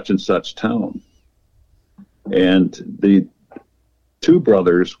to such and such town? And the two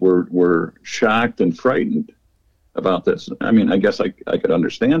brothers were shocked and frightened about this. I mean, I guess I could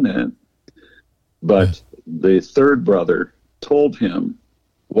understand that. But the third brother told him,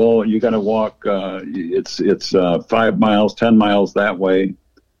 well, you got to walk, it's 5 miles, 10 miles that way.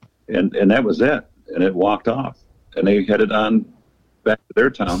 And that was it. And it walked off. And they headed on back to their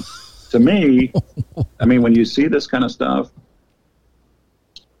town. To me, I mean, when you see this kind of stuff,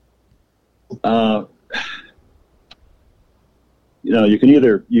 you can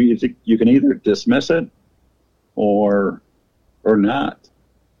either you can either dismiss it or not.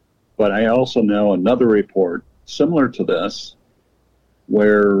 But I also know another report similar to this,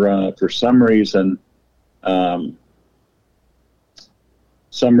 where for some reason the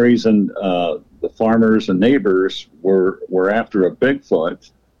farmers and neighbors were after a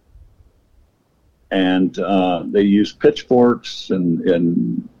Bigfoot, and they used pitchforks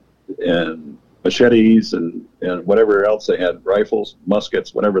and machetes and whatever else they had, rifles,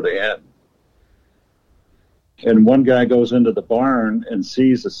 muskets, whatever they had. And one guy goes into the barn and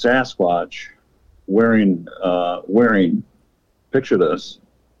sees a Sasquatch wearing, picture this,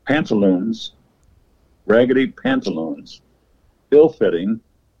 pantaloons, raggedy pantaloons, ill-fitting.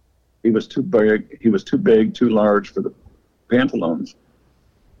 He was too big, too large for the pantaloons.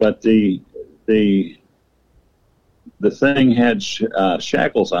 But the thing had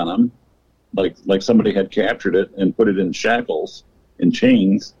shackles on him, like somebody had captured it and put it in shackles, in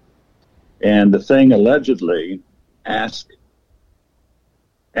chains. And the thing allegedly asked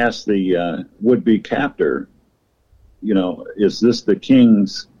the would-be captor, is this the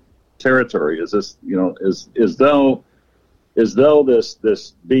king's territory? Is this, as though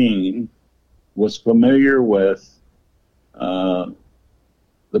this being was familiar with the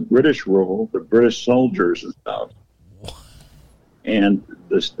British rule, the British soldiers and stuff. And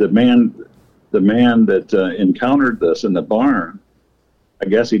the man that encountered this in the barn, I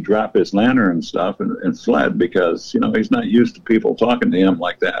guess he dropped his lantern and stuff and fled because, he's not used to people talking to him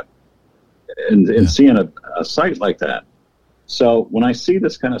like that and seeing a sight like that. So when I see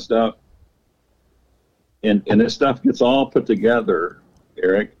this kind of stuff and this stuff gets all put together,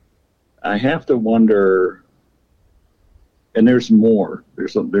 Eric, I have to wonder, and there's more.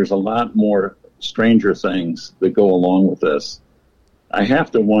 There's a lot more stranger things that go along with this. I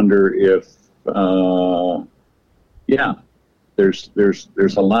have to wonder if, there's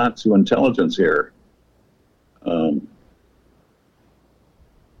a lot to intelligence here. A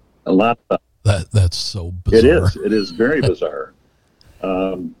lot. That's so bizarre. It is very bizarre.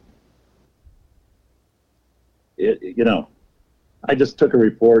 I just took a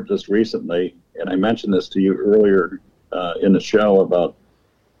report just recently, and I mentioned this to you earlier in the show about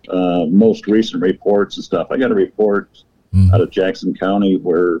most recent reports and stuff. I got a report out of Jackson County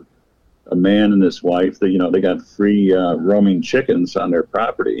where a man and his wife, they got free roaming chickens on their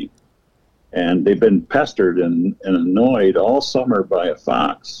property, and they've been pestered and annoyed all summer by a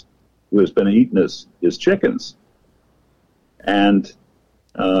fox who has been eating his chickens. And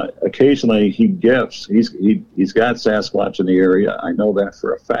occasionally he gifts. He's got Sasquatch in the area. I know that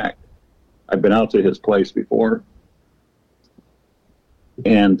for a fact. I've been out to his place before,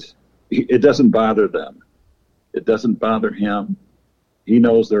 and it doesn't bother them. It doesn't bother him. He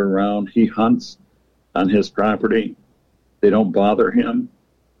knows they're around. He hunts on his property. They don't bother him.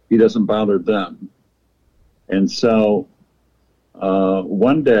 He doesn't bother them. And so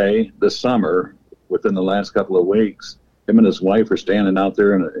one day this summer, within the last couple of weeks, him and his wife are standing out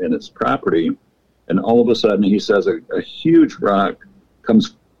there in his property, and all of a sudden he says a huge rock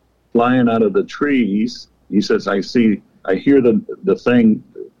comes flying out of the trees. He says, I hear the thing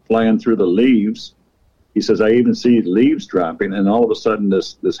flying through the leaves. He says, I even see leaves dropping, and all of a sudden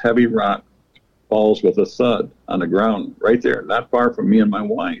this heavy rock falls with a thud on the ground right there, not far from me and my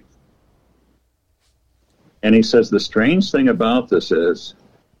wife. And he says the strange thing about this is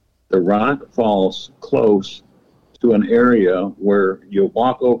the rock falls close to an area where you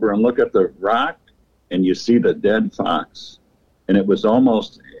walk over and look at the rock and you see the dead fox. And it was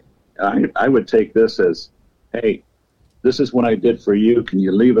almost, I would take this as, hey, this is what I did for you. Can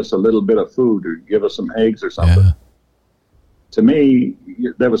you leave us a little bit of food or give us some eggs or something? Yeah. To me,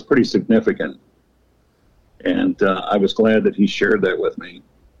 that was pretty significant. And I was glad that he shared that with me.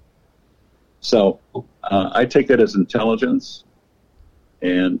 So I take that as intelligence.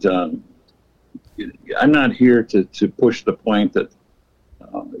 And I'm not here to push the point that,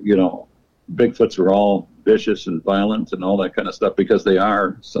 Bigfoots are all vicious and violent and all that kind of stuff, because they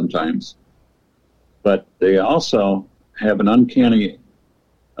are sometimes. But they also have an uncanny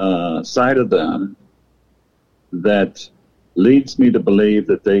side of them that leads me to believe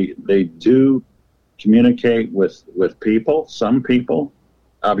that they do communicate with people, some people,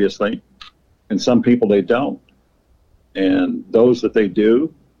 obviously, and some people they don't. And those that they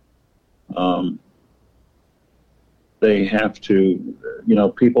do, they have to,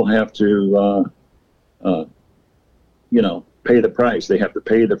 people have to, pay the price. They have to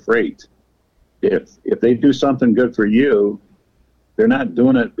pay the freight. If they do something good for you, they're not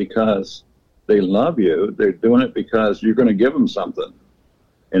doing it because they love you. They're doing it because you're going to give them something.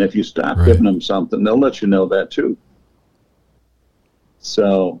 And if you stop giving them something, they'll let you know that too.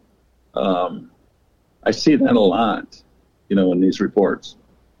 So I see that a lot, in these reports.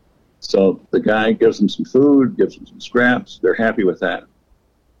 So the guy gives them some food, gives them some scraps. They're happy with that.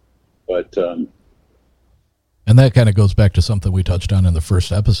 But and that kind of goes back to something we touched on in the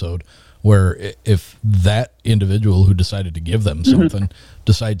first episode, where if that individual who decided to give them something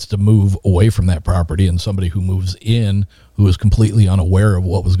decides to move away from that property, and somebody who moves in who is completely unaware of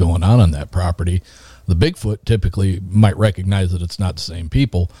what was going on that property, the Bigfoot typically might recognize that it's not the same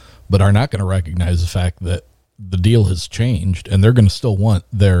people, but are not going to recognize the fact that the deal has changed, and they're going to still want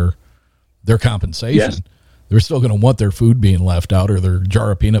their compensation. Yes. They're still going to want their food being left out, or their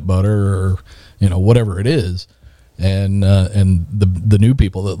jar of peanut butter, or whatever it is. And the new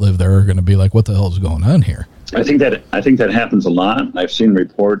people that live there are going to be like, what the hell is going on here? I think that happens a lot. I've seen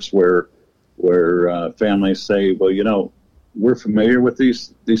reports where families say, well, we're familiar with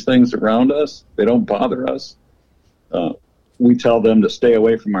these things around us. They don't bother us. We tell them to stay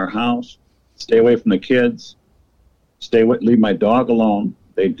away from our house, stay away from the kids, leave my dog alone.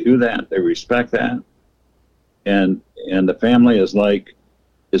 They do that. They respect that. And the family is like,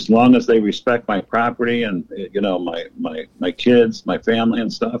 as long as they respect my property and, my kids, my family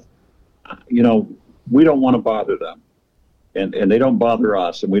and stuff, we don't want to bother them. And they don't bother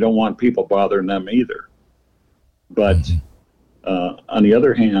us, and we don't want people bothering them either. But on the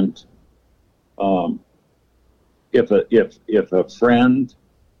other hand, if a friend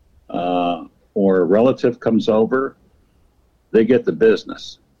or a relative comes over, they get the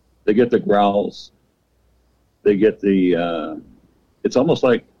business. They get the growls. They get the. It's almost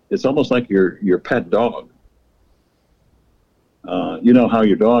like your pet dog. You know how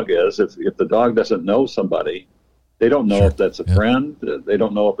your dog is. If the dog doesn't know somebody, they don't know if that's a friend. They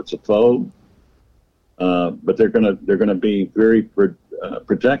don't know if it's a foe. But they're gonna be very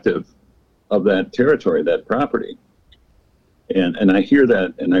protective of that territory, that property. And I hear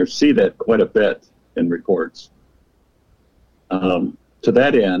that, and I see that quite a bit in reports. To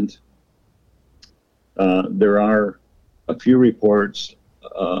that end, there are a few reports.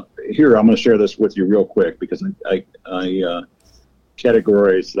 Here, I'm going to share this with you real quick, because I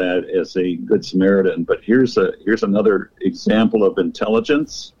categorize that as a good Samaritan. But here's another example of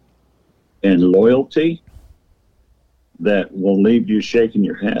intelligence and loyalty that will leave you shaking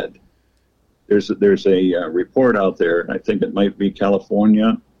your head. There's a report out there. I think it might be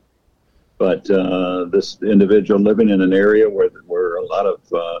California, but this individual living in an area where a lot of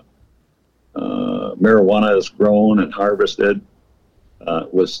marijuana is grown and harvested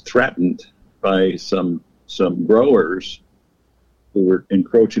was threatened by some growers who were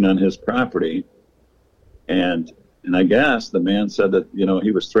encroaching on his property, and I guess the man said that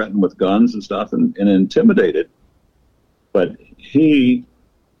he was threatened with guns and stuff and intimidated, but he,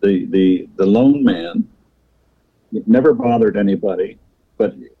 the lone man, never bothered anybody,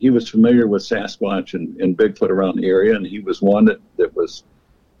 but he was familiar with Sasquatch and Bigfoot around the area, and he was one that was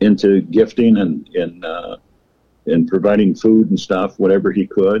into gifting and providing food and stuff, whatever he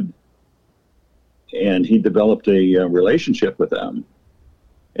could. And he developed a relationship with them.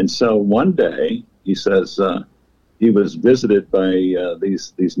 And so one day, he says, he was visited by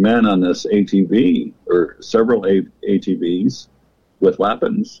these men on this ATV, or several ATVs with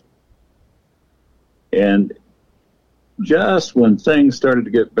weapons. And just when things started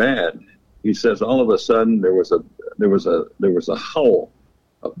to get bad, he says all of a sudden there was a howl,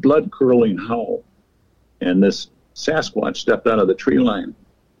 a blood curdling howl, and this Sasquatch stepped out of the tree line,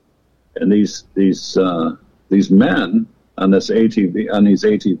 and these men on these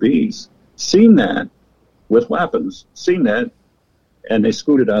ATVs seen that with weapons, seen that, and they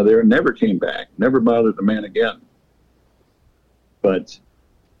scooted out of there and never came back, never bothered the man again. But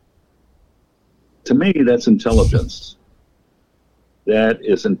to me, that's intelligence. That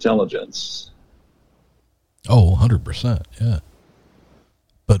is intelligence. Oh, 100%, yeah.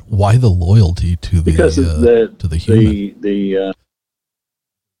 But why the loyalty to the to the human?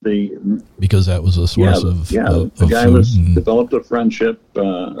 Because that was a source of the guy food developed a friendship,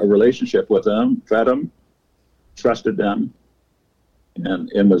 a relationship with them, fed them, trusted them,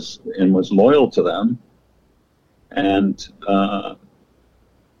 and was loyal to them. And I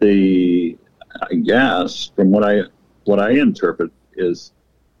guess from what I interpret is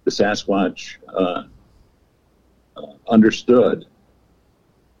the Sasquatch understood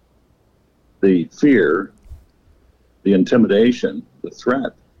the fear, the intimidation, the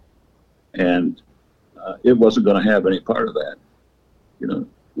threat, and it wasn't going to have any part of that.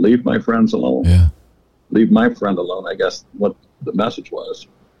 Leave my friends alone. Yeah. Leave my friend alone, I guess what the message was.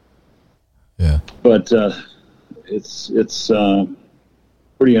 Yeah. But it's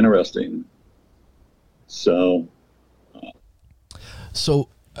pretty interesting. So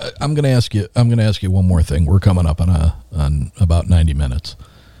I'm going to ask you one more thing. We're coming up on about 90 minutes.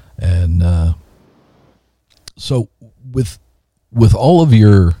 And so with all of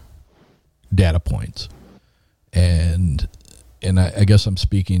your data points, and I guess I'm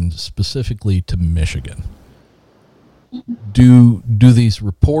speaking specifically to Michigan, do these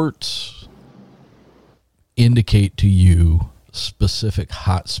reports indicate to you specific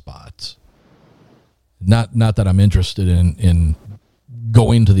hot spots? Not that I'm interested in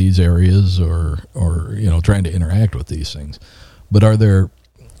going to these areas or trying to interact with these things, but are there,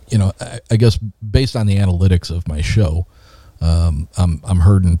 I guess based on the analytics of my show, I'm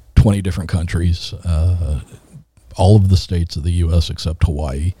heard in 20 different countries, all of the states of the U.S. except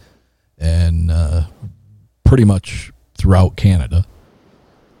Hawaii, and pretty much throughout Canada.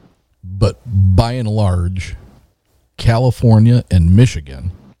 But by and large, California and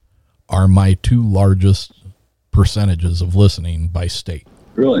Michigan are my two largest percentages of listening by state.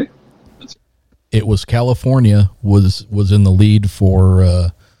 Really? It was California was in the lead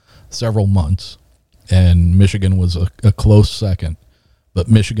for several months, and Michigan was a close second, but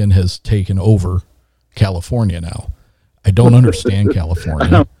Michigan has taken over California now. I don't understand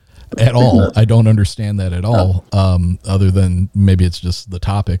California at all. I don't understand that at all, other than maybe it's just the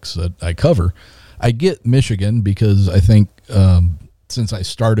topics that I cover. I get Michigan because I think since I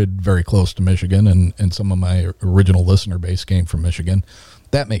started very close to Michigan and some of my original listener base came from Michigan,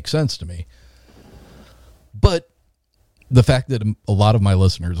 that makes sense to me. But the fact that a lot of my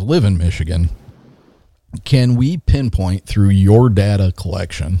listeners live in Michigan, can we pinpoint through your data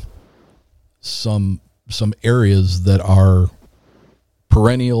collection some areas that are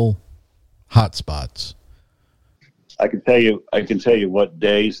perennial hotspots? I can tell you what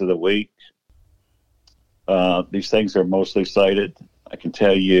days of the week these things are mostly cited. I can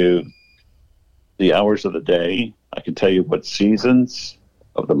tell you the hours of the day. I can tell you what seasons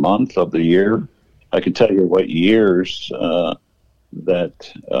of the month, of the year. I can tell you what years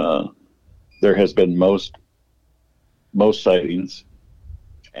that there has been most sightings.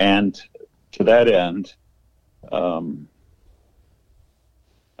 And to that end, I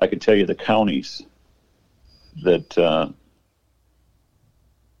can tell you the counties that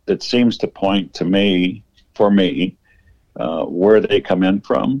seems to point to me, where they come in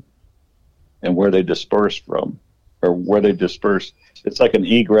from and where they disperse from, or where they disperse. It's like an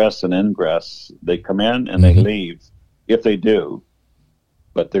egress and ingress. They come in and they leave, if they do.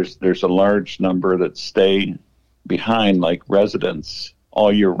 But there's a large number that stay behind, like residents,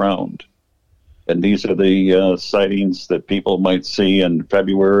 all year round. And these are the sightings that people might see in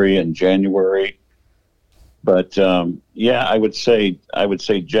February and January. But I would say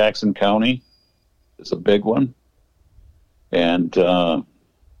Jackson County is a big one, and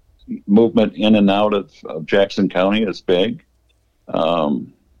movement in and out of Jackson County is big. Ogama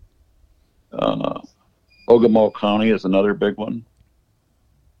County is another big one.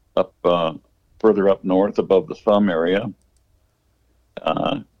 Up further up north, above the thumb area,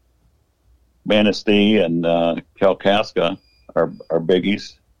 Manistee and Kalkaska are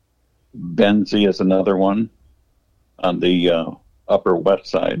biggies. Benzie is another one on the upper west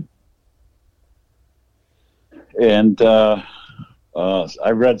side. And I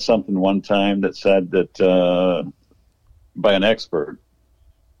read something one time that said that by an expert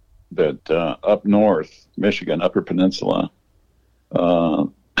that up north, Michigan, Upper Peninsula, uh,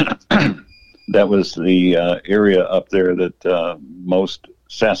 that was the area up there that most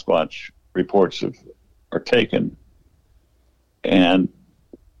Sasquatch reports are taken. And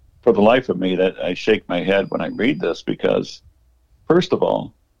for the life of me, that I shake my head when I read this, because first of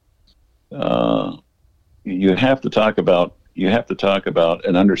all, you have to talk about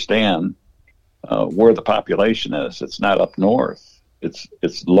and understand where the population is. It's not up north. It's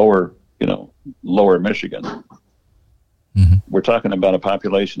lower, lower Michigan. Mm-hmm. We're talking about a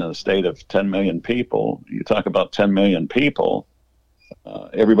population in the state of 10 million people. You talk about 10 million people.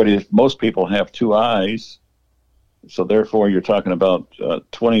 Most people have two eyes. So therefore, you're talking about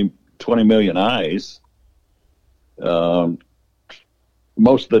 20 million eyes.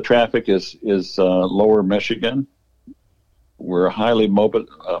 Most of the traffic is lower Michigan. We're a highly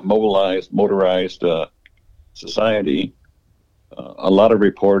motorized society. A lot of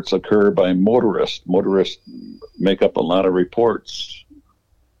reports occur by motorists. Motorists make up a lot of reports,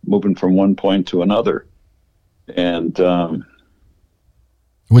 moving from one point to another. And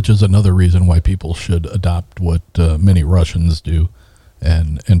which is another reason why people should adopt what many Russians do,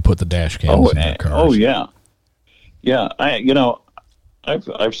 and put the dash cams in their cars. Oh yeah, yeah.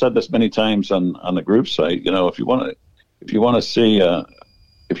 I've said this many times on the group site. If you want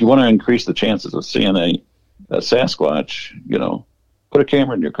to increase the chances of seeing a Sasquatch, put a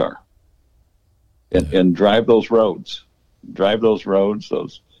camera in your car and drive those roads. Drive those roads,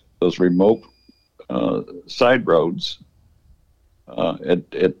 those remote side roads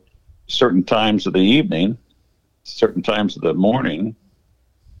at certain times of the evening, certain times of the morning,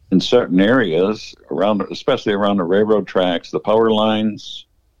 in certain areas especially around the railroad tracks, the power lines,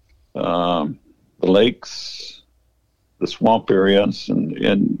 the lakes, the swamp areas,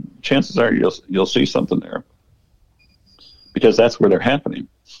 and chances are you'll see something there, because that's where they're happening.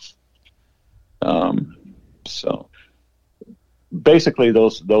 So basically,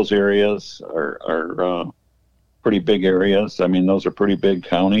 those areas are pretty big areas. I mean, those are pretty big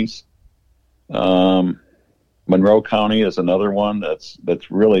counties. Monroe County is another one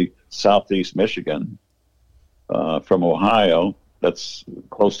that's really southeast Michigan, from Ohio. That's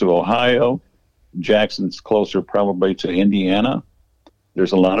close to Ohio. Jackson's closer probably to Indiana.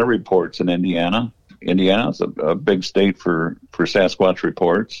 There's a lot of reports in Indiana. Indiana's a big state for Sasquatch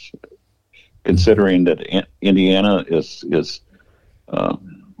reports, considering that Indiana is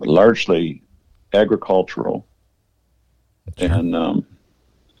largely agricultural. And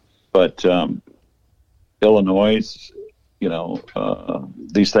but Illinois,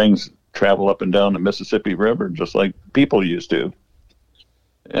 these things travel up and down the Mississippi River just like people used to,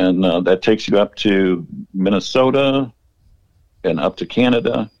 and that takes you up to Minnesota and up to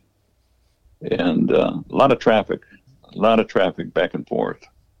Canada, and a lot of traffic back and forth.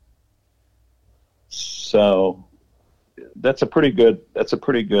 So that's a pretty good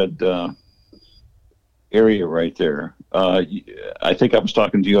area right there. I think I was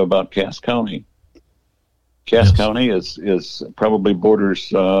talking to you about Cass County. Cass County is probably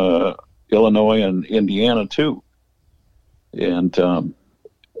borders Illinois and Indiana too, and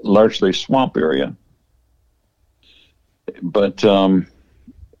largely swamp area. But and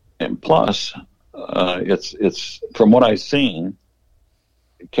plus, it's from what I've seen,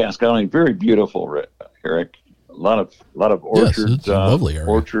 Cass County, very beautiful, Eric. A lot of orchard, lovely area.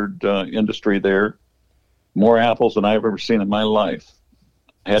 Orchard industry there. More apples than I've ever seen in my life.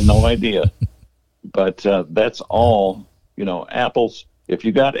 I had no idea. But that's all, apples. If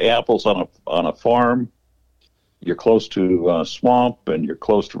you got apples on a farm, you're close to swamp and you're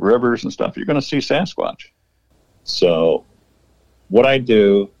close to rivers and stuff, you're going to see Sasquatch. So what I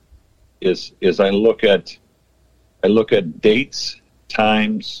do is I look at dates,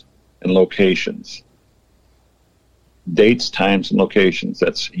 times, and locations. Dates, times, and locations.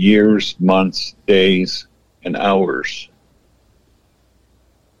 That's years, months, days, and hours.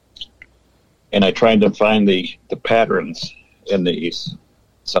 And I try to find the patterns in these.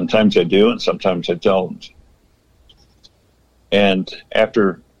 Sometimes I do, and sometimes I don't. And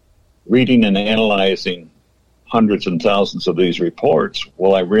after reading and analyzing hundreds and thousands of these reports,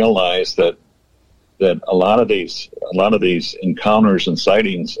 I realized that a lot of these encounters and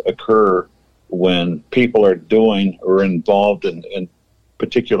sightings occur when people are doing or involved in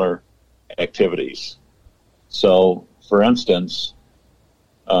particular activities. So, for instance,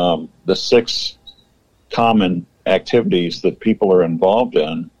 the 6 common activities that people are involved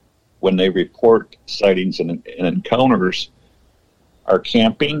in when they report sightings and encounters are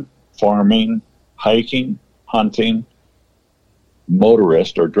camping, farming, hiking, hunting,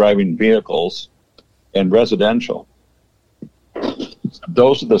 motorist or driving vehicles, and residential.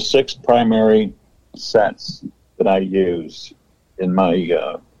 those are the 6 primary sets that I use in my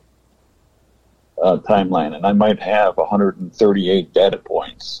timeline, and I might have 138 data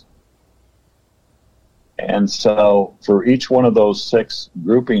points. And so for each one of those 6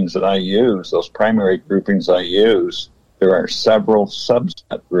 groupings that I use, those primary groupings I use, there are several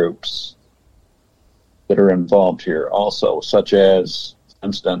subset groups that are involved here also, such as, for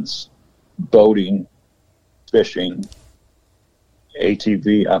instance, boating, fishing,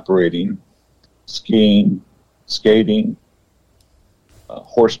 ATV operating, skiing, skating,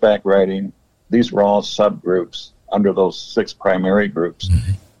 horseback riding. These are all subgroups under those 6 primary groups.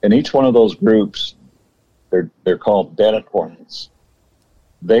 Mm-hmm. And each one of those groups, they're called data points.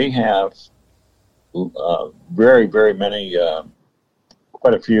 They have very, very many,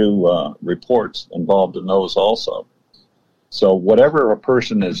 quite a few reports involved in those also. So whatever a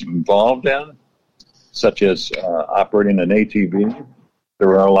person is involved in, such as operating an ATV, there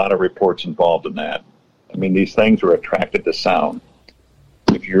are a lot of reports involved in that. I mean, these things are attracted to sound.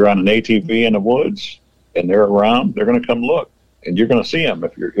 If you're on an ATV in the woods and they're around, they're going to come look, and you're going to see them.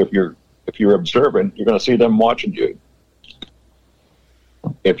 If you're observant, you're going to see them watching you.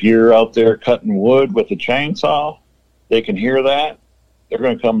 If you're out there cutting wood with a chainsaw, they can hear that. They're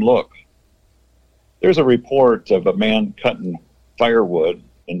going to come look. There's a report of a man cutting firewood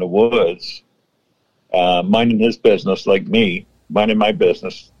in the woods, minding his business like me, minding my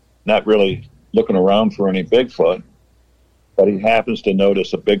business, not really looking around for any Bigfoot, but he happens to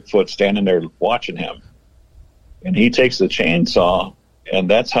notice a Bigfoot standing there watching him. And he takes the chainsaw, and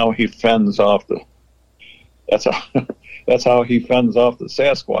that's how he fends off the Sasquatch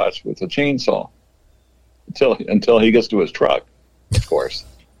with the chainsaw until he gets to his truck, of course.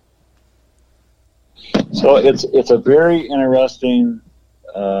 So it's a very interesting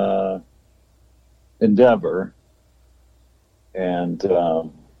endeavor, and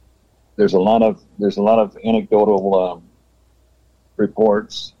there's a lot of anecdotal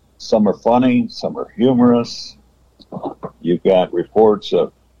reports. Some are funny, some are humorous. You've got reports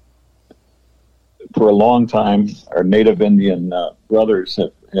of, for a long time, our native Indian brothers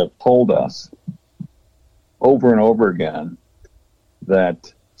have told us over and over again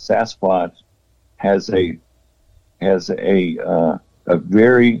that Sasquatch has a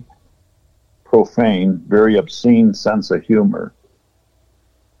very profane, very obscene sense of humor.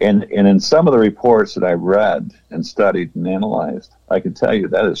 And in some of the reports that I read and studied and analyzed, I can tell you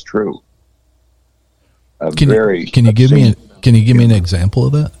that is true. Can you give me an example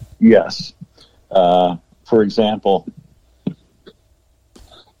of that? Yes. For example,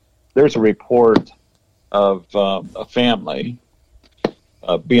 there's a report of a family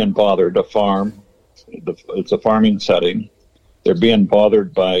being bothered, a farm. It's a farming setting. They're being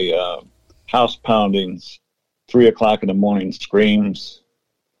bothered by house poundings, 3 o'clock in the morning screams,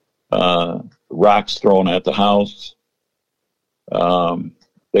 rocks thrown at the house.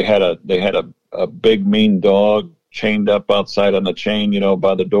 They had a big mean dog chained up outside on the chain,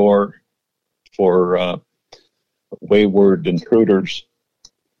 by the door for wayward intruders.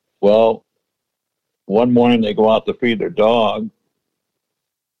 Well, one morning they go out to feed their dog,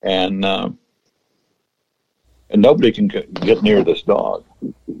 and nobody can get near this dog.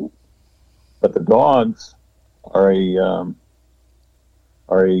 But the dogs are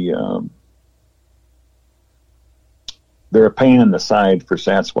they're a pain in the side for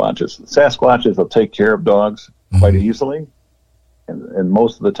Sasquatches. Sasquatches will take care of dogs quite easily, and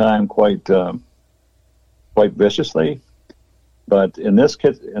most of the time quite viciously. But in this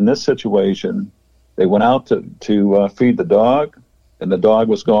situation, they went out to feed the dog, and the dog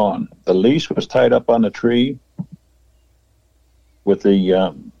was gone. The leash was tied up on the tree with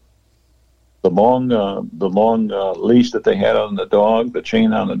the long leash that they had on the dog. The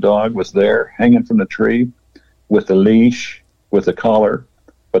chain on the dog was there, hanging from the tree, with the leash, with the collar,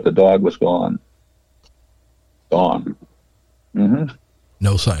 but the dog was gone. Gone. Mm-hmm.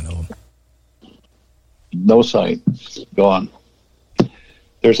 No sign of him. No sight. Gone.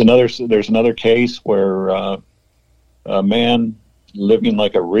 There's another case where a man living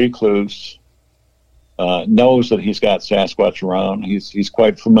like a recluse knows that he's got Sasquatch around. He's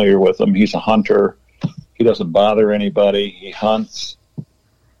quite familiar with them. He's a hunter. He doesn't bother anybody. He hunts.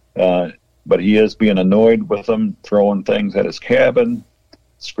 But he is being annoyed with them, throwing things at his cabin,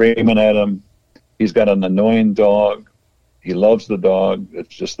 screaming at him. He's got an annoying dog. He loves the dog.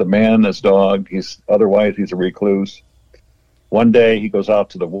 It's just the man and his dog. Otherwise he's a recluse. One day he goes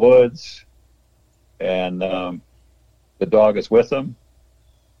out to the woods, and the dog is with him,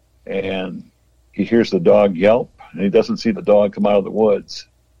 and he hears the dog yelp, and he doesn't see the dog come out of the woods.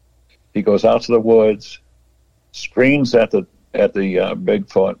 He goes out to the woods, screams at the at the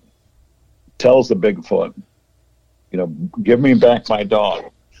Bigfoot, tells the Bigfoot, give me back my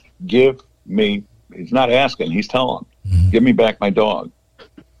dog. Give me, he's not asking, he's telling, give me back my dog.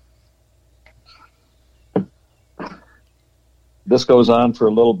 This goes on for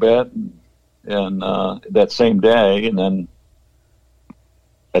a little bit, and that same day, and then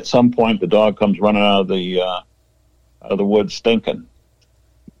at some point the dog comes running out of the woods stinking.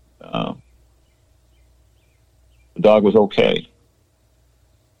 The dog was okay.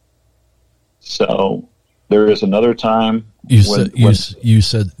 So there is another time you said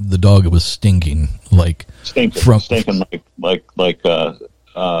the dog was stinking like stinking like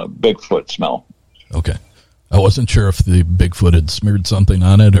Bigfoot smell. Okay. I wasn't sure if the Bigfoot had smeared something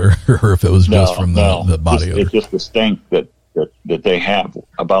on it or if it was just from the body odor. It's just the stink that they have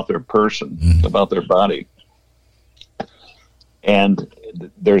about their person, about their body. And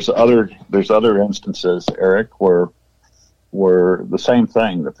there's other instances, Eric, where the same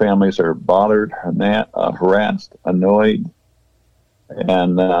thing. The families are bothered, harassed, annoyed,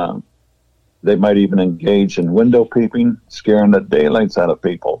 and they might even engage in window peeping, scaring the daylights out of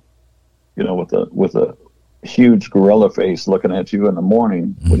people. With a huge gorilla face looking at you in the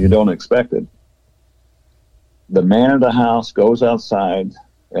morning when you don't expect it. The man of the house goes outside,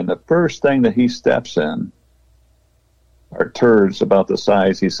 and the first thing that he steps in are turds about the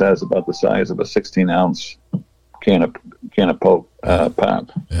size, he says, about the size of a 16-ounce can of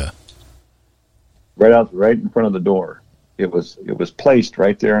pop. Yeah. Right in front of the door. It was placed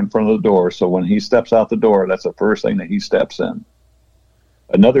right there in front of the door. So when he steps out the door, that's the first thing that he steps in.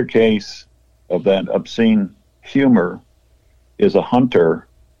 Another case of that obscene humor is a hunter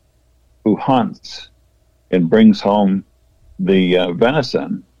who hunts and brings home the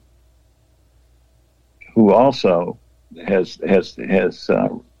venison, who also has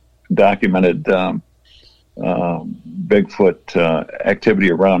documented Bigfoot activity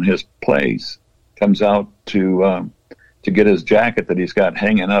around his place. Comes out to get his jacket that he's got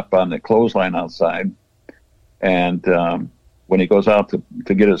hanging up on the clothesline outside, and when he goes out to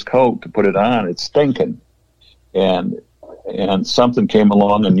get his coat to put it on, it's stinking, and something came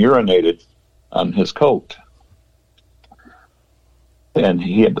along and urinated on his coat, and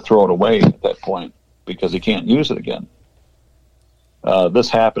he had to throw it away at that point because he can't use it again. This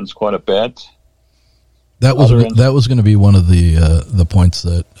happens quite a bit. That was going to be one of the points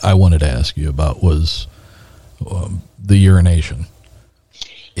that I wanted to ask you about was the urination.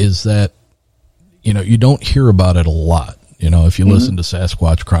 Is that you don't hear about it a lot. If you listen to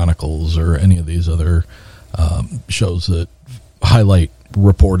Sasquatch Chronicles or any of these other shows that highlight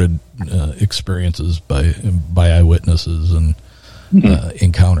reported experiences by eyewitnesses and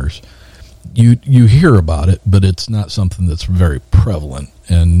encounters, you hear about it, but it's not something that's very prevalent.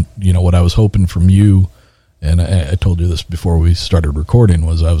 And what I was hoping from you, and I told you this before we started recording,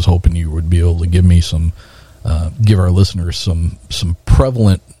 was I was hoping you would be able to give me give our listeners some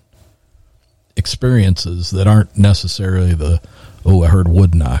prevalent experiences that aren't necessarily I heard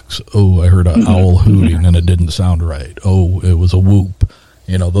wood knocks, I heard an owl hooting and it didn't sound right, it was a whoop.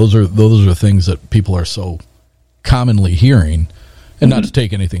 Those are things that people are so commonly hearing, and not to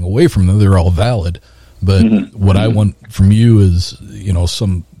take anything away from them, they're all valid, but what I want from you is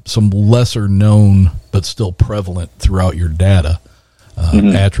some lesser known but still prevalent throughout your data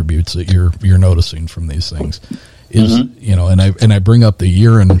attributes that you're noticing from these things is and I bring up the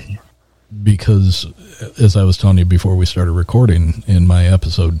urine because, as I was telling you before we started recording in my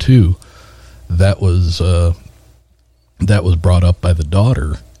episode 2, that was brought up by the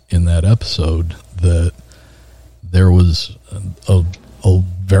daughter in that episode, that there was a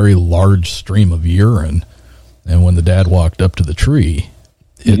very large stream of urine, and when the dad walked up to the tree,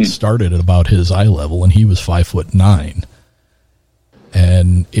 it started at about his eye level, and he was 5'9",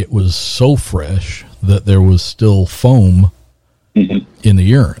 and it was so fresh that there was still foam in the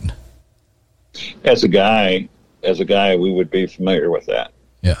urine. As a guy, we would be familiar with that.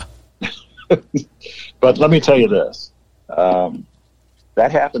 Yeah. But let me tell you this.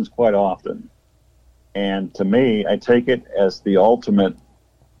 That happens quite often. And to me, I take it as the ultimate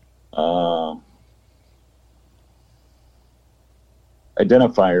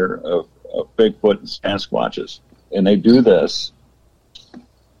identifier of Bigfoot and Sasquatches. And they do this,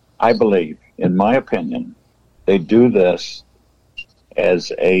 I believe, in my opinion, they do this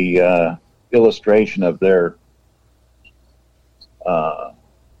as a illustration of their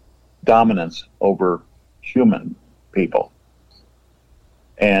dominance over human people.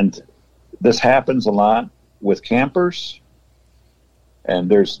 And this happens a lot with campers, and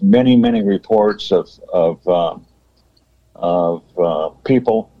there's many, many reports of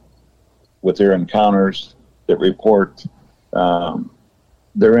people with their encounters that report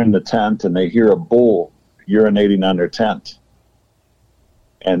they're in the tent and they hear a bull urinating on their tent,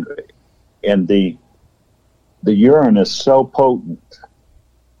 and the urine is so potent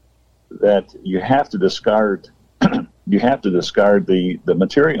that you have to discard the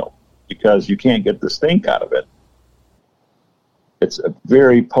material because you can't get the stink out of it. It's a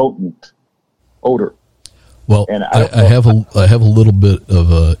very potent odor. Well, and I have a little bit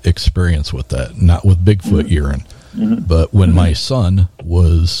of experience with that, not with Bigfoot urine, but when my son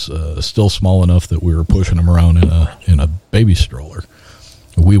was still small enough that we were pushing him around in a baby stroller,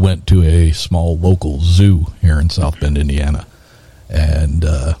 we went to a small local zoo here in South Bend, Indiana, and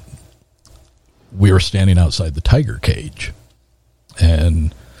we were standing outside the tiger cage,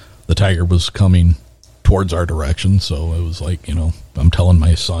 and the tiger was coming towards our direction. So it was like, I'm telling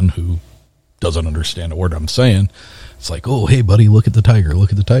my son, who doesn't understand a word I'm saying, it's like, oh, hey, buddy, look at the tiger,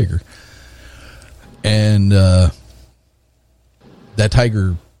 look at the tiger. And that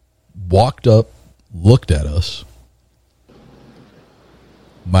tiger walked up, looked at us.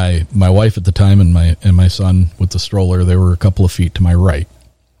 My wife at the time and my son with the stroller, they were a couple of feet to my right.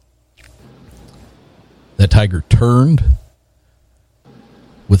 That tiger turned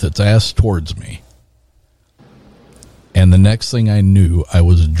with its ass towards me. And the next thing I knew, I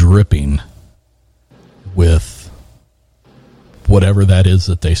was dripping with whatever that is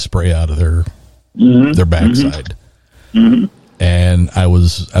that they spray out of their backside. Mm-hmm. And I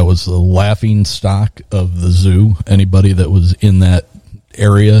was the laughing stock of the zoo. Anybody that was in that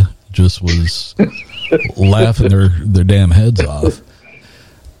area just was laughing their damn heads off.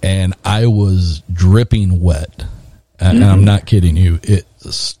 And I was dripping wet. And I'm not kidding you. It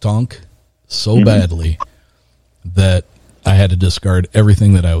stunk so badly that I had to discard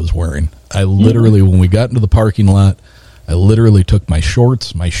everything that I was wearing. I literally, when we got into the parking lot, I literally took my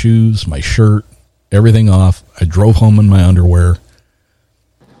shorts, my shoes, my shirt, everything off. I drove home in my underwear,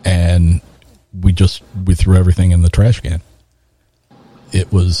 and we threw everything in the trash can.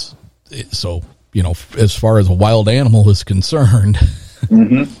 So, as far as a wild animal is concerned,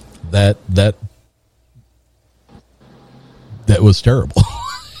 that was terrible.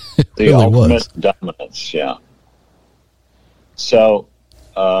 It the really ultimate was. dominance, yeah. So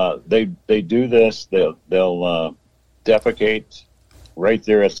they do this. They'll defecate right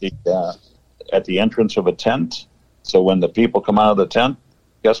there at the entrance of a tent. So when the people come out of the tent,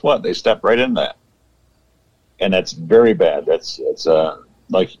 guess what? They step right in that, and that's very bad. It's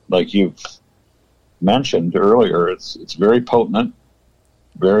like you've mentioned earlier. It's very potent,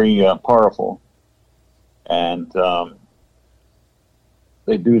 very powerful, and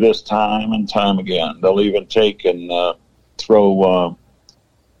they do this time and time again. They'll even take and throw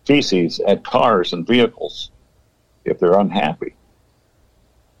feces at cars and vehicles if they're unhappy.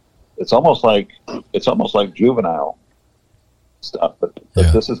 It's almost like juvenile stuff, but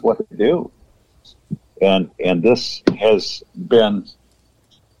this is what they do, and this has been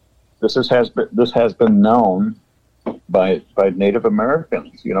known by Native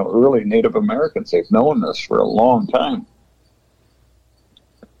Americans. Early Native Americans, they've known this for a long time.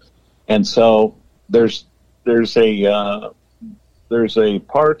 And so there's a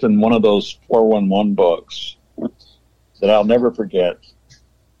part in one of those 411 books that I'll never forget,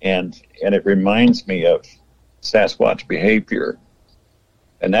 and it reminds me of Sasquatch behavior.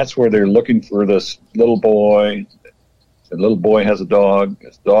 And that's where they're looking for this little boy. The little boy has a dog.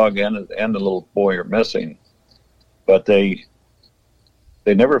 His dog and the little boy are missing, but they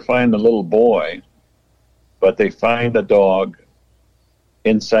never find the little boy, but they find a dog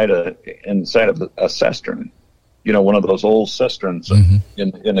inside of a cistern, one of those old cisterns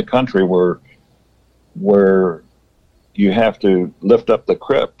in the country where you have to lift up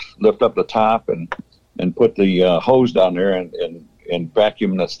the top and put the hose down there and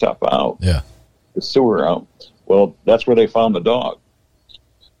vacuum the stuff out, the sewer out. Well, that's where they found the dog.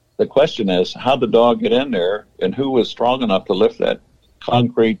 The question is, how'd the dog get in there, and who was strong enough to lift that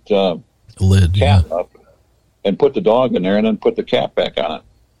concrete lid cap up and put the dog in there and then put the cap back on it?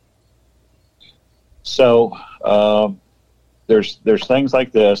 So there's things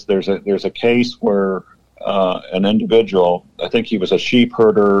like this. There's a case where an individual, I think he was a sheep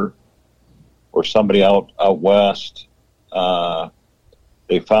herder or somebody out west,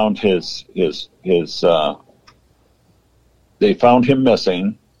 they found they found him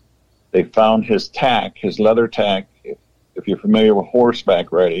missing. They found his tack, his leather tack. If you're familiar with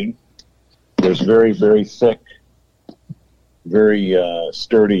horseback riding, there's very, very thick, very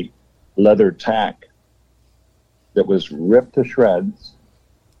sturdy leather tack that was ripped to shreds,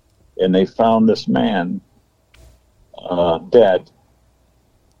 and they found this man dead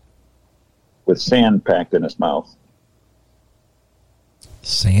with sand packed in his mouth.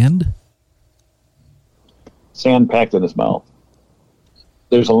 Sand? Sand packed in his mouth.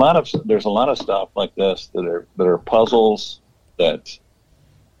 There's a lot of stuff like this that are puzzles that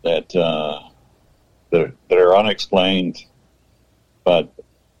are unexplained, but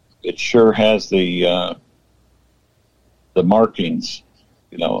it sure has the markings,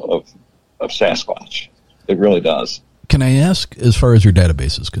 of Sasquatch. It really does. Can I ask, as far as your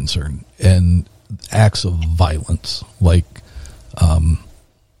database is concerned, and acts of violence, like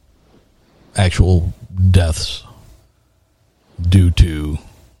actual deaths due to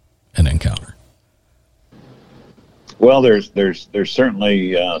an encounter? Well, there's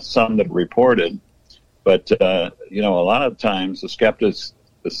certainly some that are reported, but a lot of times the skeptics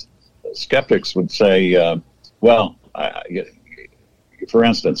would say, for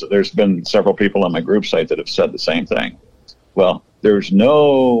instance, there's been several people on my group site that have said the same thing. Well, there's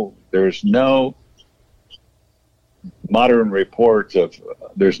no modern report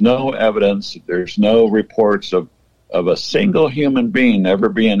there's no evidence, there's no reports of a single human being ever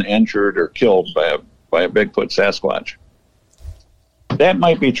being injured or killed by a Bigfoot Sasquatch. That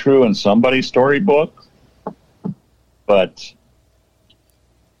might be true in somebody's storybook, but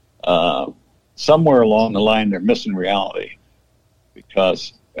somewhere along the line they're missing reality,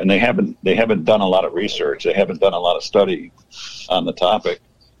 and they haven't done a lot of research, they haven't done a lot of study on the topic,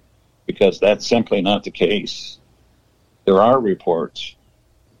 because that's simply not the case. There are reports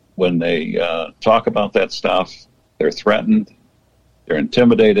when they talk about that stuff, they're threatened, they're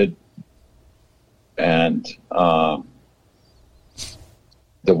intimidated, and the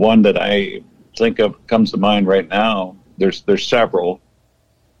one that I think of comes to mind right now, there's several,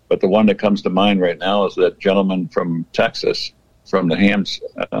 but the one that comes to mind right now is that gentleman from Texas, from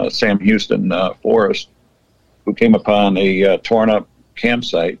the Sam Houston forest, who came upon a torn up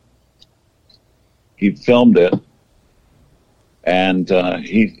campsite. He filmed it, and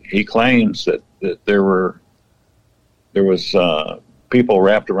he claims that there was people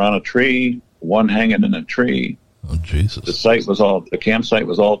wrapped around a tree, one hanging in a tree. Oh, Jesus! The campsite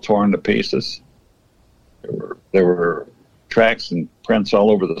was all torn to pieces. There were tracks and prints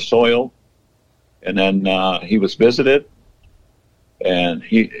all over the soil, and then he was visited, and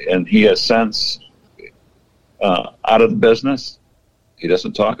he has since out of the business. He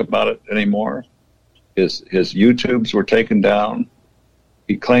doesn't talk about it anymore. His YouTubes were taken down.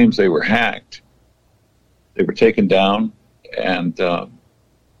 He claims they were hacked. They were taken down, and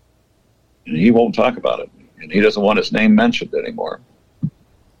he won't talk about it. And he doesn't want his name mentioned anymore.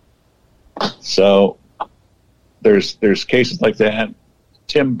 So there's cases like that.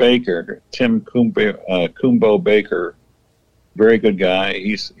 Tim Kumbo Baker, very good guy.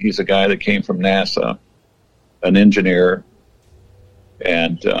 He's a guy that came from NASA, an engineer,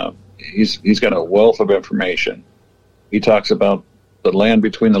 and he's got a wealth of information. He talks about the land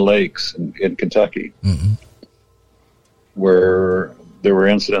between the lakes in Kentucky, mm-hmm. where there were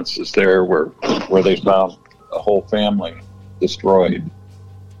incidences there where they found a whole family destroyed,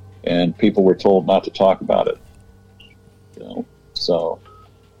 and people were told not to talk about it. So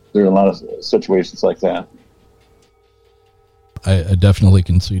there are a lot of situations like that. I definitely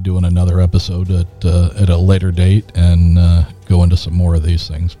can see doing another episode at a later date and go into some more of these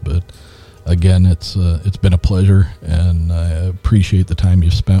things. But again, it's been a pleasure, and I appreciate the time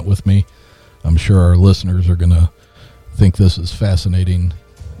you've spent with me. I'm sure our listeners are going to think this is fascinating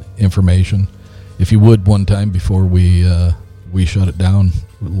information. If you would, one time before we shut it down,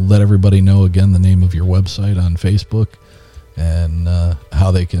 let everybody know again the name of your website on Facebook and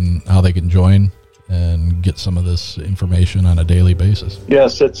how they can join and get some of this information on a daily basis.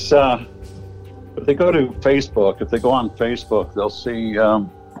 Yes, it's if they go to Facebook, if they go on Facebook, they'll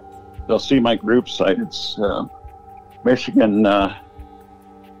see my group site. It's Michigan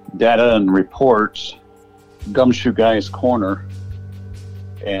Data and Reports, Gumshoguy's Corner,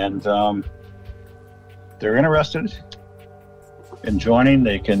 and they're interested in joining.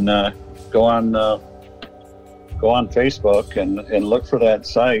 They can go on Facebook and look for that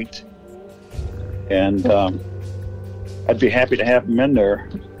site. And I'd be happy to have them in there.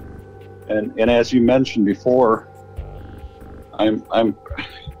 And as you mentioned before, I'm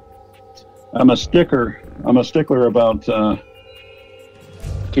a stickler about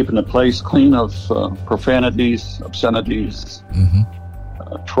keeping the place clean of profanities, obscenities, mm-hmm.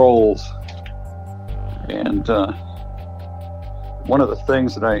 Trolls, and one of the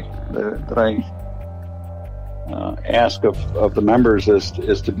things that I ask of the members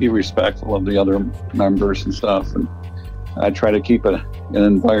is to be respectful of the other members and stuff, and I try to keep an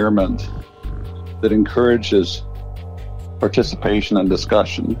environment that encourages participation and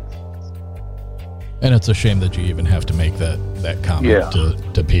discussion. And it's a shame that you even have to make that comment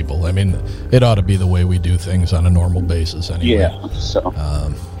to people. I mean, it ought to be the way we do things on a normal basis anyway. Yeah. So.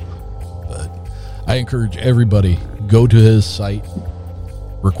 But I encourage everybody, go to his site,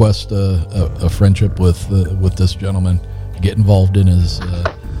 request a friendship with this gentleman, get involved in his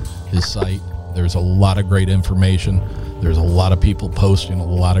site. There's a lot of great information. There's a lot of people posting a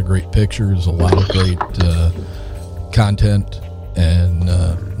lot of great pictures, a lot of great content. And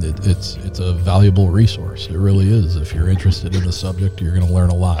it's a valuable resource. It really is. If you're interested in the subject, you're going to learn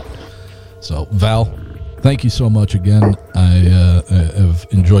a lot. So, Val, thank you so much again. I have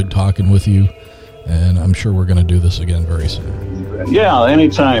enjoyed talking with you, and I'm sure we're going to do this again very soon. Yeah,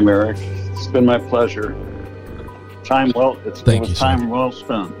 anytime, Eric. It's been my pleasure. Time well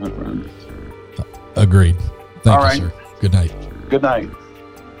spent, my friend. Agreed. Thank All right. you, sir. Good night. Good night.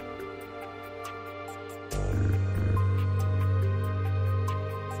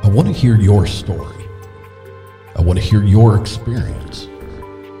 I want to hear your story. I want to hear your experience.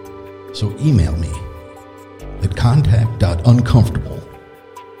 So email me at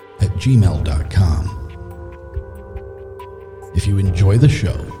contact.uncomfortable@gmail.com. If you enjoy the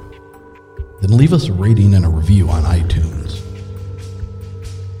show, then leave us a rating and a review on iTunes.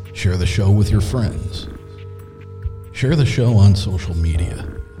 Share the show with your friends. Share the show on social media.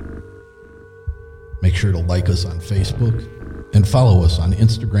 Make sure to like us on Facebook and follow us on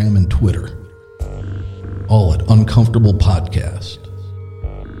Instagram and Twitter, all at Uncomfortable Podcast.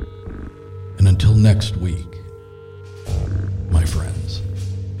 And until next week, my friends,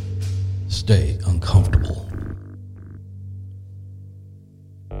 stay uncomfortable.